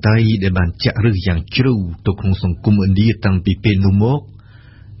ជាធិបតេយ្យដែលបានចាក់ឫសយ៉ាងជ្រៅទៅក្នុងសង្គមឥណ្ឌាតាំងពីពេលនោះមក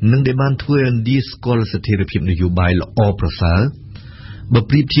និងដែលបានធ្វើឲ្យឥណ្ឌាស្គាល់ស្ថិរភាពនយោបាយល្អប្រសើរបើ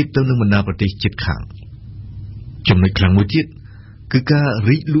ប្រៀបធៀបទៅនឹងបណ្ដាប្រទេសជិតខាងចំណុចខ្លាំងមួយទៀតគឺការ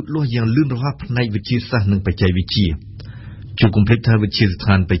រីកលូតលាស់យ៉ាងលឿនរហ័សផ្នែកវិទ្យាសាស្ត្រនិងបច្ចេកវិទ្យាជួយកុំភ្លេចថាវិទ្យាស្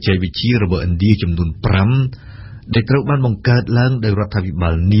ថានបច្ចេកវិទ្យារបស់ឥណ្ឌាចំនួន5ដែលត្រូវបានបង្កើតឡើងដោយរដ្ឋាភិបា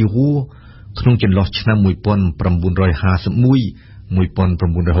លនារូក្នុងចន្លោះឆ្នាំ1951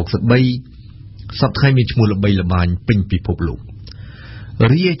 1963សពថ្ងៃមានឈ្មោះល្បីល្បាញពេញពិភពលោក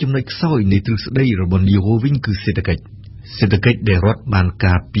រីឯចំណុចខ្សោយនៃទ្រឹស្ដីរបស់នារូវិញគឺសេដ្ឋកិច្ចដែលរដ្ឋបាន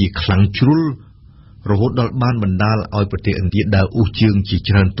ការពារខ្លាំងជ្រុលរហូតដល់បានបណ្ដាលឲ្យប្រទេសឥណ្ឌាដើរអូសជើងជា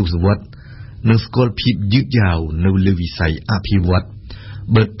ច្រើនទសវត្សរ៍និងស្គាល់ភាពយឺតយ៉ាវនៅលើវិស័យអភិវឌ្ឍ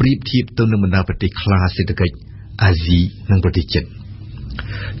បើប្រៀបធៀបទៅនឹងបណ្ដាប្រទេសខ្លាសេដ្ឋកិច្ចអាស៊ីនិងប្រទេសជិត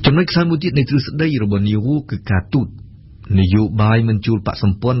ចំណុចខ្សោយមួយទៀតនៃទ្រឹស្ដីរបស់នារូគឺការទូត នយោបាយមិនជួលបកស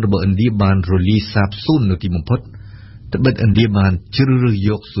ម្ព័ន្ធរបស់ឥណ្ឌាបានរលាយសាបសូន្យនៅទីបំផុតត្បិតឥណ្ឌាបានជ្រើសរើសយ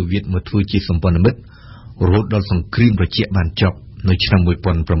កសូវៀតមកធ្វើជាសម្ព័ន្ធមិត្តរហូតដល់សង្គ្រាមត្រជាក់បានចប់នៅឆ្នាំ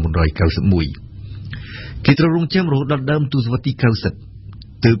1991គេត្រូវរងចាំរហូតដល់ដើមទសវត្សរ៍ទី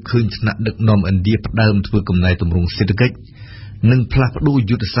90ទើបឃើញថ្នាក់ដឹកនាំឥណ្ឌាផ្ដើមធ្វើកំណែទម្រង់សេដ្ឋកិច្ចនិងផ្លាស់ប្ដូរ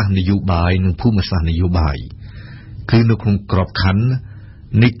យុទ្ធសាស្ត្រនយោបាយនិងភូមិសាស្ត្រនយោបាយគឺនៅក្នុងក្របខ័ណ្ឌ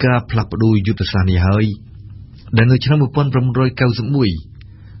នៃការផ្លាស់ប្ដូរយុទ្ធសាស្ត្រនេះហើយដែលនៅឆ្នាំ1991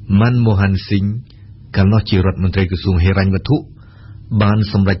ម៉ាន់ម៉ូហាន់ស៊ីងកាលនោះជារដ្ឋមន្ត្រីក្រសួងហិរញ្ញវត្ថុបាន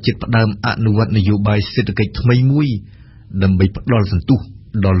សម្រេចចិត្តផ្ដើមអនុវត្តនយោបាយសេដ្ឋកិច្ចថ្មីមួយដើម្បីផ្ដល់សន្ទុះ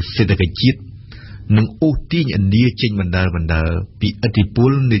ដល់សេដ្ឋកិច្ចជាតិនិងអូសទាញឥណ្ឌាចេញបណ្ដាលពីឥទ្ធិព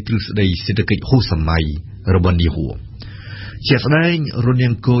លនៃទ្រឹស្ដីសេដ្ឋកិច្ចហួសសម័យរបស់នាហួរជាក់ស្ដែងរ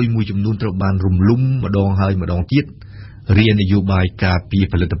នាំងគយមួយចំនួនត្រូវបានរំលំម្ដងហើយម្ដងទៀតរានយោបាយការពារ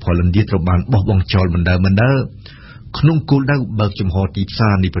ផលិតផលឥណ្ឌាត្រូវបានបោះបង់ចោលបណ្ដើរក្នុងគោលដៅបើកចំហទីផ្សា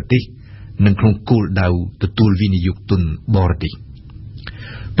រនៃប្រទេសនិងក្នុងគោលដៅទទួលវិនិយោគទុនបរទេស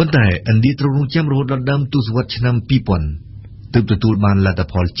ប៉ុន្តែឥណ្ឌាត្រូវរងចាំរហូតដល់ដើមទសវត្សរ៍ឆ្នាំ2000ទើបទទួលបានលទ្ធ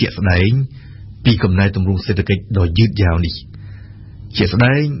ផលជាក់ស្ដែងពីកំណែទម្រង់សេដ្ឋកិច្ចដ៏យឺតយ៉ាវនេះជាក់ស្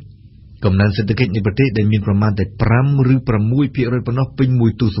ដែងកំណើនសេដ្ឋកិច្ចនៃប្រទេសដែលមានប្រមាណតែ5ឬ6%ប៉ុណ្ណោះពេញមួ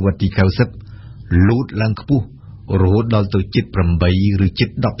យទសវត្សរ៍ទី90លោតឡើងខ្ពស់រហូតដល់ទៅជិត8ឬជិត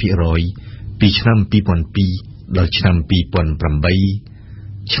 10% ពីឆ្នាំ2002ដល់ឆ្នាំ2008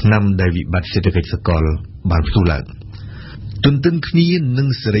ឆ្នាំដែលវិបត្តិសេដ្ឋកិច្ចសកលបានផ្ទុះឡើងទន្ទឹមគ្នានឹង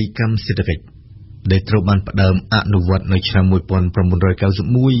សេរីកម្មសេដ្ឋកិច្ចដែលត្រូវបានផ្ដើមអនុវត្តនៅឆ្នាំ1991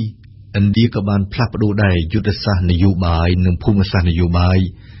ឥណ្ឌាក៏បានផ្លាស់ប្ដូរដែរយុទ្ធសាស្ត្រនយោបាយនិងភូមិសាស្ត្រនយោបាយ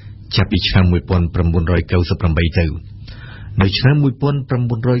ចាប់ពីឆ្នាំ1998ទៅនៅឆ្នាំ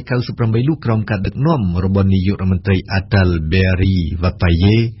1998នោះក្រោមការដឹកនាំរបស់នាយករដ្ឋមន្ត្រីអាតាល់បេរីវ៉ាប៉ា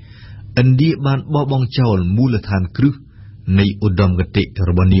យេឥណ្ឌាបានបោះបង់ចោលមូលដ្ឋានគ្រឹះនៃឧត្តមគតិ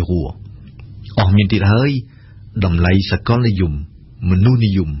របស់នាហួរអស់មានទៀតហើយតម្លៃសកលនិយមមនុស្ស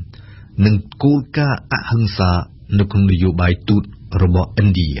និយមនិងគោលការណ៍អហិង្សានៅក្នុងនយោបាយទូតរបស់ឥ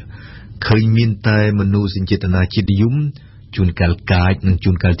ណ្ឌាឃើញមានតែមនោសញ្ចេតនាជាតិនិយមជួនកាលកាចនិង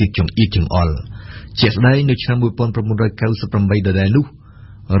ជួនកាលទៀតចង្អៀតចង្អល់ជាក់ស្ដែងនៅឆ្នាំ1998ដដែលនោះ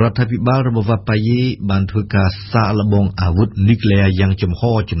រដ្ឋាភិបាលរបស់វ៉ាប៉ាយេបានធ្វើការសាកល្បងអាវុធនុយក្លេអ៊ែរយ៉ាងចំហ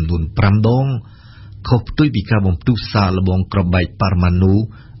ចំនួន5ដងខុសផ្ទុយពីការបំផ្ទុះសាកល្បងគ្រាប់បែកប៉ារ៉ាម៉ាណូ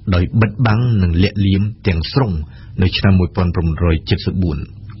ដោយបិទបាំងនិងលាក់លៀមទាំងស្រុងនៅឆ្នាំ1974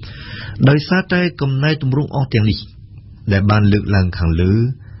ដោយសារតែកំណែទម្រង់អស់ទាំងនេះដែលបានលើកឡើងខាងលើ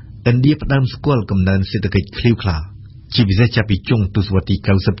ឥណ្ឌាផ្ដើមស្គាល់កំណើនសេដ្ឋកិច្ចឃ្លាវខ្លាជាពិសេសចាប់ពីចុងទសវត្សរ៍ទី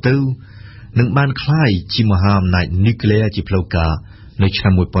90ទៅនិងបានក្លាយជាមហាអំណាចនុយក្លេអ៊ែរជាផ្លូវការនៅឆ្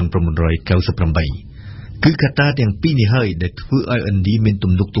នាំ1998គឺកត្តាទាំងពីរនេះហើយដែលធ្វើឲ្យឥណ្ឌាមាន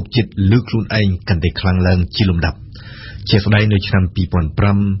ទំនុកទុកចិត្តលើខ្លួនឯងកាន់តែខ្លាំងឡើងជាលំដាប់ជាស្ដែងនៅឆ្នាំ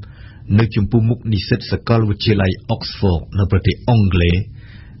2005នៅចំពោះមុខនិស្សិតសាកលវិទ្យាល័យ Oxford នៅប្រទេសអង់គ្លេស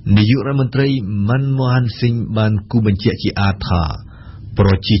នាយករដ្ឋមន្ត្រីម៉ាន់ម៉ូហាន់ស៊ីងបានគូបញ្ជាក់ជាអាថាប្រ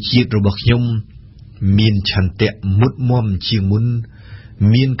ជាជាតិរបស់ខ្ញុំមានឆន្ទៈមុតមមជាងមុន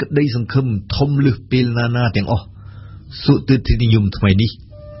មានក្តីសង្ឃឹមធំលើសពេលណាទាំងអស់សុទិដ្ឋិនិយមថ្មីនេះ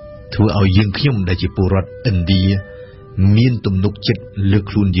ធ្វើឲ្យយើងខ្ញុំដែលជាពលរដ្ឋឥណ្ឌាមានទំនុកចិត្តលើ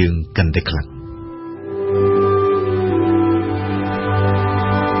ខ្លួនយើងកាន់តែខ្លាំង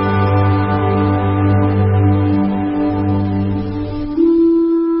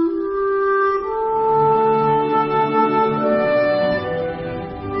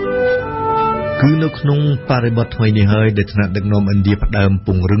គឺនៅក្នុងបរិបទថ្មីនេះហើយដែលថ្នាក់ដឹកនាំឥណ្ឌាផ្ដើមព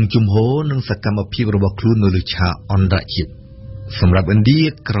ង្រឹងជំហរនិងសកម្មភាពរបស់ខ្លួននៅលើឆាកអន្តរជាតិសម្រាប់ឥណ្ឌា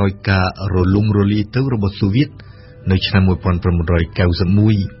ក្រោយការរលំរលាយទៅរបស់សូវៀតនៅឆ្នាំ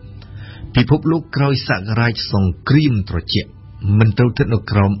1991ពិភពលោកក្រោយសករាជសង្គ្រាមត្រជាក់មិនត្រូវស្ថិតនៅ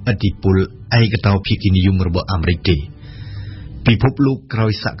ក្រោមឥទ្ធិពលឯកតោភាគីនិយមរបស់អាមេរិកទេពិភពលោកក្រោ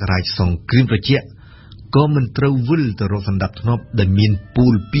យសករាជសង្គ្រាមត្រជាក់ក៏មិនត្រូវវិលទៅរកសណ្ដាប់ធ្នាប់ដែលមានពូ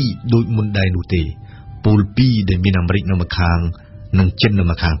ល2ដូចមុនដែរនោះទេពូល2ដែលមានអាមេរិកនៅម្ខាងនិងចិននៅ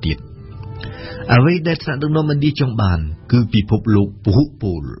ម្ខាងទៀតអ្វីដែលថ្នាក់ដឹកនាំឥណ្ឌាចង់បានគឺពិភពលោកពហុព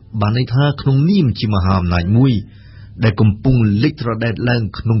លបានន័យថាក្នុងនាមជាមហាអំណាចមួយដែលកំពុងលេចត្រដែតឡើង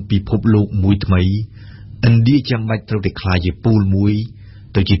ក្នុងពិភពលោកមួយថ្មីឥណ្ឌាចាំបាច់ត្រូវតែក្លាយជាពូលមួយ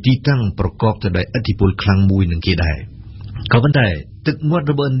ទៅជាទីតាំងប្រកបទៅដោយឥទ្ធិពលខ្លាំងមួយនឹងគេដែរក៏ប៉ុន្តែទឹកមាត់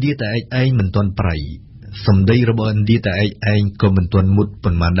របស់ឥណ្ឌាតែឯងមិនទាន់ប្រៃសម្ដីរបស់ឥណ្ឌាតែឯងក៏មិនទាន់មុត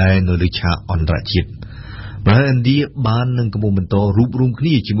ប៉ុន្មានដែរនៅលើឆាកអន្តរជាតិព្រោះឥណ្ឌាបាននឹងកំពុងបន្តរួបរวมគ្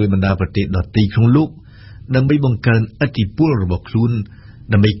នាជាមួយបណ្ដាប្រទេសដទៃក្នុងលោកដើម្បីបង្កើនឥទ្ធិពលរបស់ខ្លួន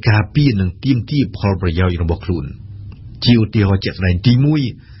ដើម្បីការពារនិងទាមទារផលប្រយោជន៍របស់ខ្លួនជាឧទាហរណ៍ជាក់ស្ដែងទី1ឥ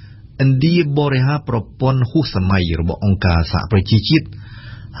ឥណ្ឌាបរិហាប្រព័ន្ធហួសសម័យរបស់អង្គការសហប្រជាជាតិ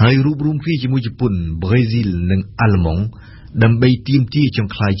ហើយរួបរวมគ្នាជាមួយជប៉ុនប្រេស៊ីលនិងអាល្លឺម៉ង់ដើម្បីទាមទារច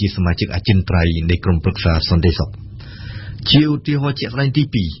ង់ក្លាយជាសមាជិកអចិន្ត្រៃយ៍នៃក្រុមប្រឹក្សាសន្តិសុខជាឧទាហរណ៍ជាក់ស្ដែងទី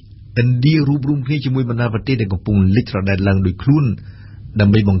2ឥណ្ឌារួបរวมគ្នាជាមួយបណ្ដាប្រទេសដែលកំពុងលេចត្រដែតឡើងដោយខ្លួនដើ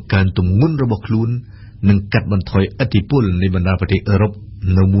ម្បីបង្កើនទម្ងន់របស់ខ្លួននិងកាត់បន្ថយឥទ្ធិពលនៃបណ្ដាប្រទេសអឺរ៉ុប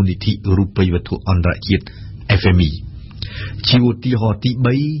នៅមូលនិធិរូបិយវត្ថុអន្តរជាតិ FMI ជាឧទាហរណ៍ទី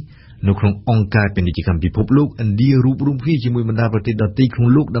3នៅក្នុងអង្គការពាណិជ្ជកម្មពិភពលោកឥណ្ឌារួបរวมគ្នាជាមួយបណ្ដាប្រទេសដទៃក្នុង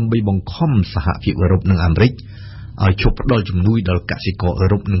លោកដើម្បីបង្ខំសហភាពអឺរ៉ុបនិងអាមេរិកឲ្យឈប់ផ្ដល់ជំនួយដល់កសិករអឺ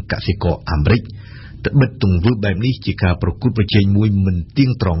រ៉ុបនិងកសិករអាមេរិកត្បិតទង្វើបែបនេះជាការប្រកួតប្រជែងមួយមិនទៀង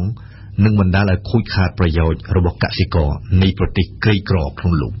ត្រង់និងបណ្ដាលឲ្យខូចខាតប្រយោជន៍របស់កសិករនៃប្រទេសក្រីក្រក្នុ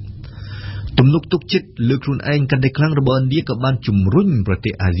ងលោកទំនុកទុកចិត្តលើខ្លួនឯងកាន់តែខ្លាំងរបស់ឥណ្ឌាក៏បានជំរុញប្រទេ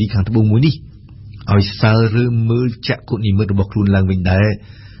សអាស៊ីខាងត្បូងមួយនេះឲ្យសើរើមើលចក្ខុនិមិត្តរបស់ខ្លួនឡើងវិញដែរ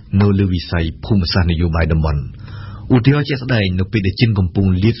នៅលើវិស័យភូមិសាស្ត្រនយោបាយតំបន់ឧទាហរណ៍ជាក់ស្ដែងនៅពេលដែលចិនកំពុង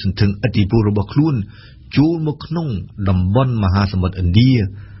លាតសន្ធឹងឥទ្ធិពលរបស់ខ្លួនចូលមកក្នុងតំបន់មហាសមុទ្រឥណ្ឌា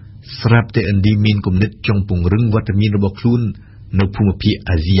ស្រាប់តែឥណ្ឌាមានគំនិតចង់ពង្រឹងវត្តមានរបស់ខ្លួននៅភូមិភាគ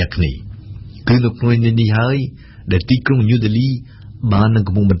អាស៊ីអាគ្នេយ៍គឺនៅក្នុងនេះហើយដែលទីក្រុងញូដេលីបាននឹង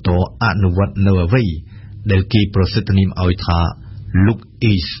កំពុងបន្តអនុវត្តនៅអ្វីដែលគេប្រសិទ្ធនាមឲ្យថា Look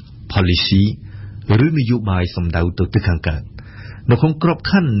East Policy ឬនយោបាយសម្ដៅទៅទិសខាងកើតនៅក្នុងក្រប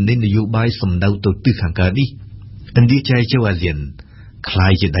ខ័ណ្ឌនៃនយោបាយសម្ដៅទៅទិសខាងកើតនេះឥណ្ឌាចែកចូលអាស៊ានក្លា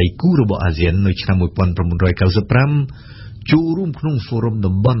យជាដៃគូរបស់អាស៊ាននៅឆ្នាំ1995ចូលរួមក្នុងហ្វូរ៉ុម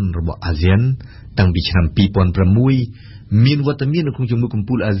តំបន់របស់អាស៊ានតាំងពីឆ្នាំ2006មានវត្តមាននៅក្នុងជំនួបកំ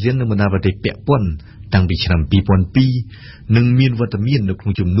ពូលអាស៊ាននៅបណ្ដាប្រទេសពាក់ព័ន្ធតាំងពីឆ្នាំ2002និងមានវត្តមាននៅក្នុ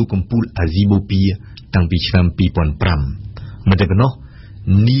ងជំនួបកំពូលអាស៊ីបូព៌ាតាំងពីឆ្នាំ2005មិនតែប៉ុណ្ណោះ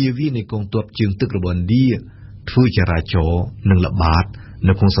នាវានៃកងទ័ពជើងទឹករបស់ឥណ្ឌាធ្វើចរាចរណ៍និងល្បាត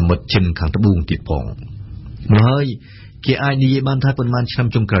នៅក្នុងសមុទ្រចិនខាងត្បូងទៀតផងមកហើយគេអាចនិយាយបានថាប៉ុន្មានឆ្នាំ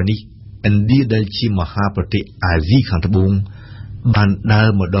ចុងក្រោយនេះឥណ្ឌាដែលជាមហាប្រទេសអាស៊ីខាងត្បូងបានដើរ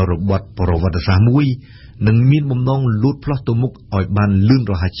មកដល់របបប្រវត្តិសាស្ត្រមួយនិងមានបំណងលូតផ្លោះទៅមុខឲ្យបានលឿន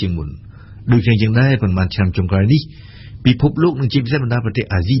រហ័សជាងមុនដូចគ្នាយ៉ាងដែរប៉ុន្មានឆ្នាំចុងក្រោយនេះពិភពលោកនិងជាពិសេសបណ្ដាប្រទេស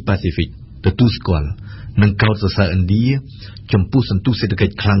អាស៊ីប៉ាស៊ីហ្វិកទទួលស្គាល់និងកោតសរសើរឥណ្ឌាចំពោះសន្ទុះសេដ្ឋកិ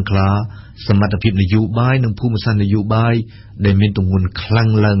ច្ចខ្លាំងក្លាសមត្ថភាពនយោបាយនិងភូមិសាស្ត្រនយោបាយដែលមានទម្ងន់ខ្លាំង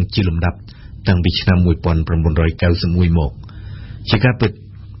ឡើងជាលំដាប់តាំងពីឆ្នាំ1991មកជាការពិត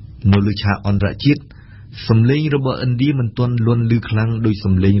នៅលើឆាកអន្តរជាតិសម្លេងរបស់ឥណ្ឌាមិនទាន់លាន់ឮខ្លាំងដោយស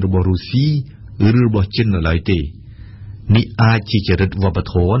ម្លេងរបស់រុស្ស៊ីឬរបស់ចិននៅឡើយទេនេះអាចជាចរិតវប្ប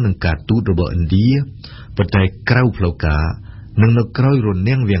ធម៌និងការទូតរបស់ឥណ្ឌាប៉ុន្តែក្រៅផ្លូវការនិងនៅក្រោយរ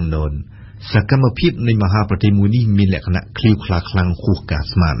នាំងវាំងននសកម្មភាពនៃមហាប្រទេសមួយនេះមានលក្ខណៈឃ្លាវខ្លាខ្លាំងហួសការ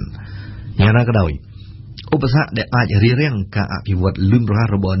ស្មានយ៉ាងណាក៏ដោយឧបសគ្គដែលអាចរារាំងការអភិវឌ្ឍលឿនរហ័ស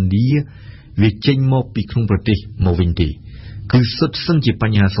របស់ឥណ្ឌាវាចេញមកពីក្នុងប្រទេសមកវិញទេគឺសុទ្ធសឹងជាប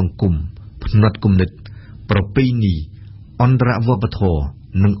ញ្ហាសង្គមផ្នត់គំនិតប្រពៃណីអន្តរវប្បធម៌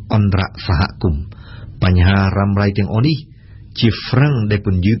និងអន្តរសហគមន៍បញ្ហារ៉ាំរ៉ៃទាំងអស់នេះជាហ្វ្រាំងដែលព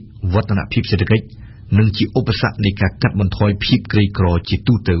ន្យឺតវឌ្ឍនភាពសេដ្ឋកិច្ចនិងជាឧបសគ្គនៃការកាត់បន្ថយភាពក្រីក្រជា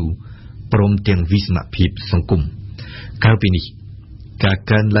ទូទៅព្រមទាំងវិសមភាពសង្គមក្រៅពីនេះការ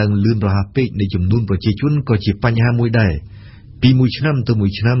កើនឡើងលឿនរហ័សពេកនៃចំនួនប្រជាជនក៏ជាបញ្ហាមួយដែរពីមួយឆ្នាំទៅមួ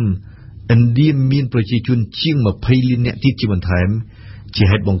យឆ្នាំឥណ្ឌាមានប្រជាជនជាង20លាននាក់ទៀតជាបន្ថែមជា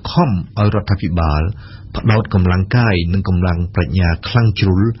ហេតុបង្ខំឲ្យរដ្ឋាភិបាលផ្ដោតកម្លាំងកាយនិងកម្លាំងប្រាជ្ញាខ្លាំងជ្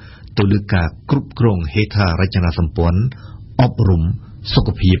រុលទៅលើការគ្រប់គ្រងហេដ្ឋារចនាសម្ព័ន្ធអប់រំសុខ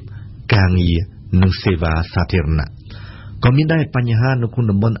ភាពការងារនិងសេវាសាធារណៈក៏មានដែរបញ្ហានៅក្នុង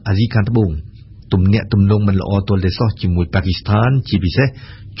តំបន់អាស៊ីខាងត្បូងទំនាក់ទំនងមិនល្អទាល់តែសោះជាមួយប៉ាគីស្ថានជាពិសេស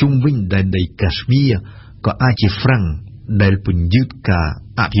ជុំវិញដែនដីកាស្មៀក៏អាចជាហ្វ្រាំងដែលពន្យឺតការ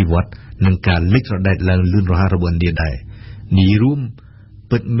អភិវឌ្ឍនិងការលេចត្រដែតឡើងលឿនរហ័សរបស់ឥណ្ឌាដែរនេះរួម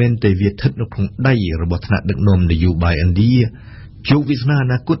ពិតមែនតែវាស្ថិតនៅក្នុងដៃរបស់ថ្នាក់ដឹកនាំនយោបាយឥណ្ឌាជោគវាសនាអ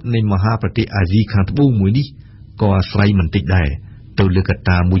នាគតនៃមហាប្រទេសអាស៊ីខាងត្បូងមួយនេះក៏អាស្រ័យមិនតិចដែរទៅលើកត្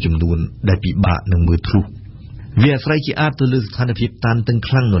តាមួយចំនួនដែលពិបាកនឹងមើលធ្លុះវាអាស្រ័យជាអាចទៅលើស្ថានភាពតានតឹង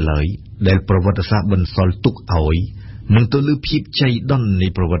ខ្លាំងនៅឡើយដែលប្រវត្តិសាស្ត្របន្សល់ទុកឲ្យនិងទៅលើភាពចៃដន្យនៃ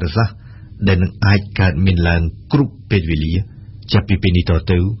ប្រវត្តិសាស្ត្រដែលនឹងអាចកើតមានឡើងគ្រប់ពេលវេលាចាប់ពីពេលនេះត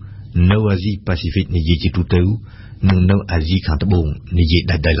ទៅនៅអាស៊ីប៉ាស៊ីហ្វិកនិយាយជាទូទៅនិងនៅអាស៊ីខាងត្បូងនិយាយ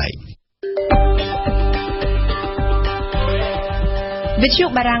ដាច់ដោយឡែក វិទ្យុ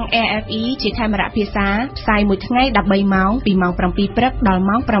បារាំង RFI ជាខេមរៈភាសាផ្សាយមួយថ្ងៃ13ម៉ោងពីម៉ោង 7 ព្រឹកដល់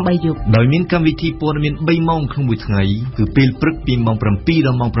ម៉ោង 8 យប់ដោយមានកម្មវិធីព័ត៌មាន3ម៉ោងក្នុងមួយថ្ងៃគឺពេលព្រឹកពីម៉ោង 7 ដ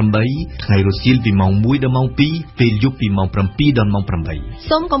ល់ម៉ោង 8 ថ្ងៃរសៀលពីម៉ោង 1 ដល់ម៉ោង 2 ពេលយប់ពីម៉ោង 7 ដល់ម៉ោង 8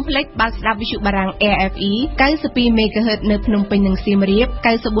 សូមកុំភ្លេចបើកស្ដាប់វិទ្យុបារាំង RFI 92 MHz នៅភ្នំពេញនិងសៀមរាប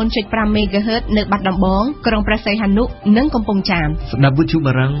 94.5 MHz នៅបាត់ដំបងក្រុងព្រះសីហនុ និងកំពង់ចាមស្ដាប់វិទ្យុ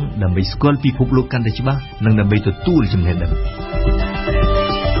បារាំងដើម្បីស្គាល់ពិភពលោកកាន់តែច្បាស់និងដើម្បីទទួលចំណេះដឹង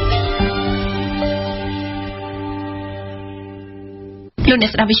លោកអ្ន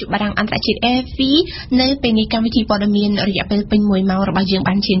កស្ដាប់វិទ្យុបារាំងអន្តរជាតិ RFI នៅពេលនេះកម្មវិធីព័ត៌មានរយៈពេលពេញ1ម៉ោងរបស់យើង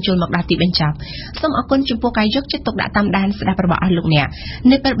បានឈានចូលមកដល់ទីបញ្ចប់សូមអរគុណចំពោះការយកចិត្តទុកដាក់តាមដានស្ដាប់របស់អស់លោកអ្នក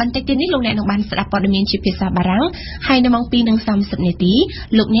នៅពេលបន្តិចទៀតនេះលោកអ្នកនឹងបានស្ដាប់ព័ត៌មានជាភាសាបារាំងហើយនៅម៉ោង 2:30 នាទី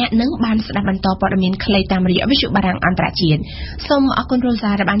លោកអ្នកនឹងបានស្ដាប់បន្តព័ត៌មានខ្លីតាមរយៈវិទ្យុបារាំងអន្តរជាតិសូមអរគុណរ៉ូសា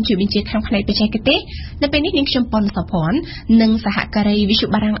ដែលបានជួយបញ្ជាខាងផ្នែកបច្ចេកទេសនៅពេលនេះនាងខ្ញុំប៉ុនសុភ័ណ្ឌនិងសហការីវិទ្យុ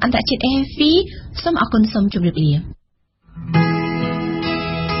បារាំងអន្តរជាតិ RFI សូមអរគុណសូមជម្រាបលា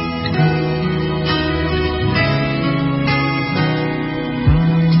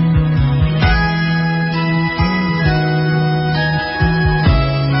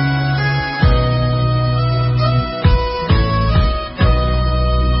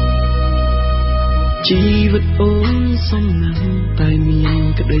ជីវិតអូនសំណាងតែមាន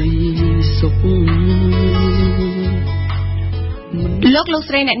ក្តីសុខលោក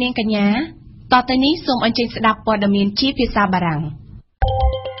ស្រីអ្នកនាងកញ្ញាតទៅនេះសូមអញ្ជើញស្ដាប់ព័ត៌មានជាភាសាបារាំង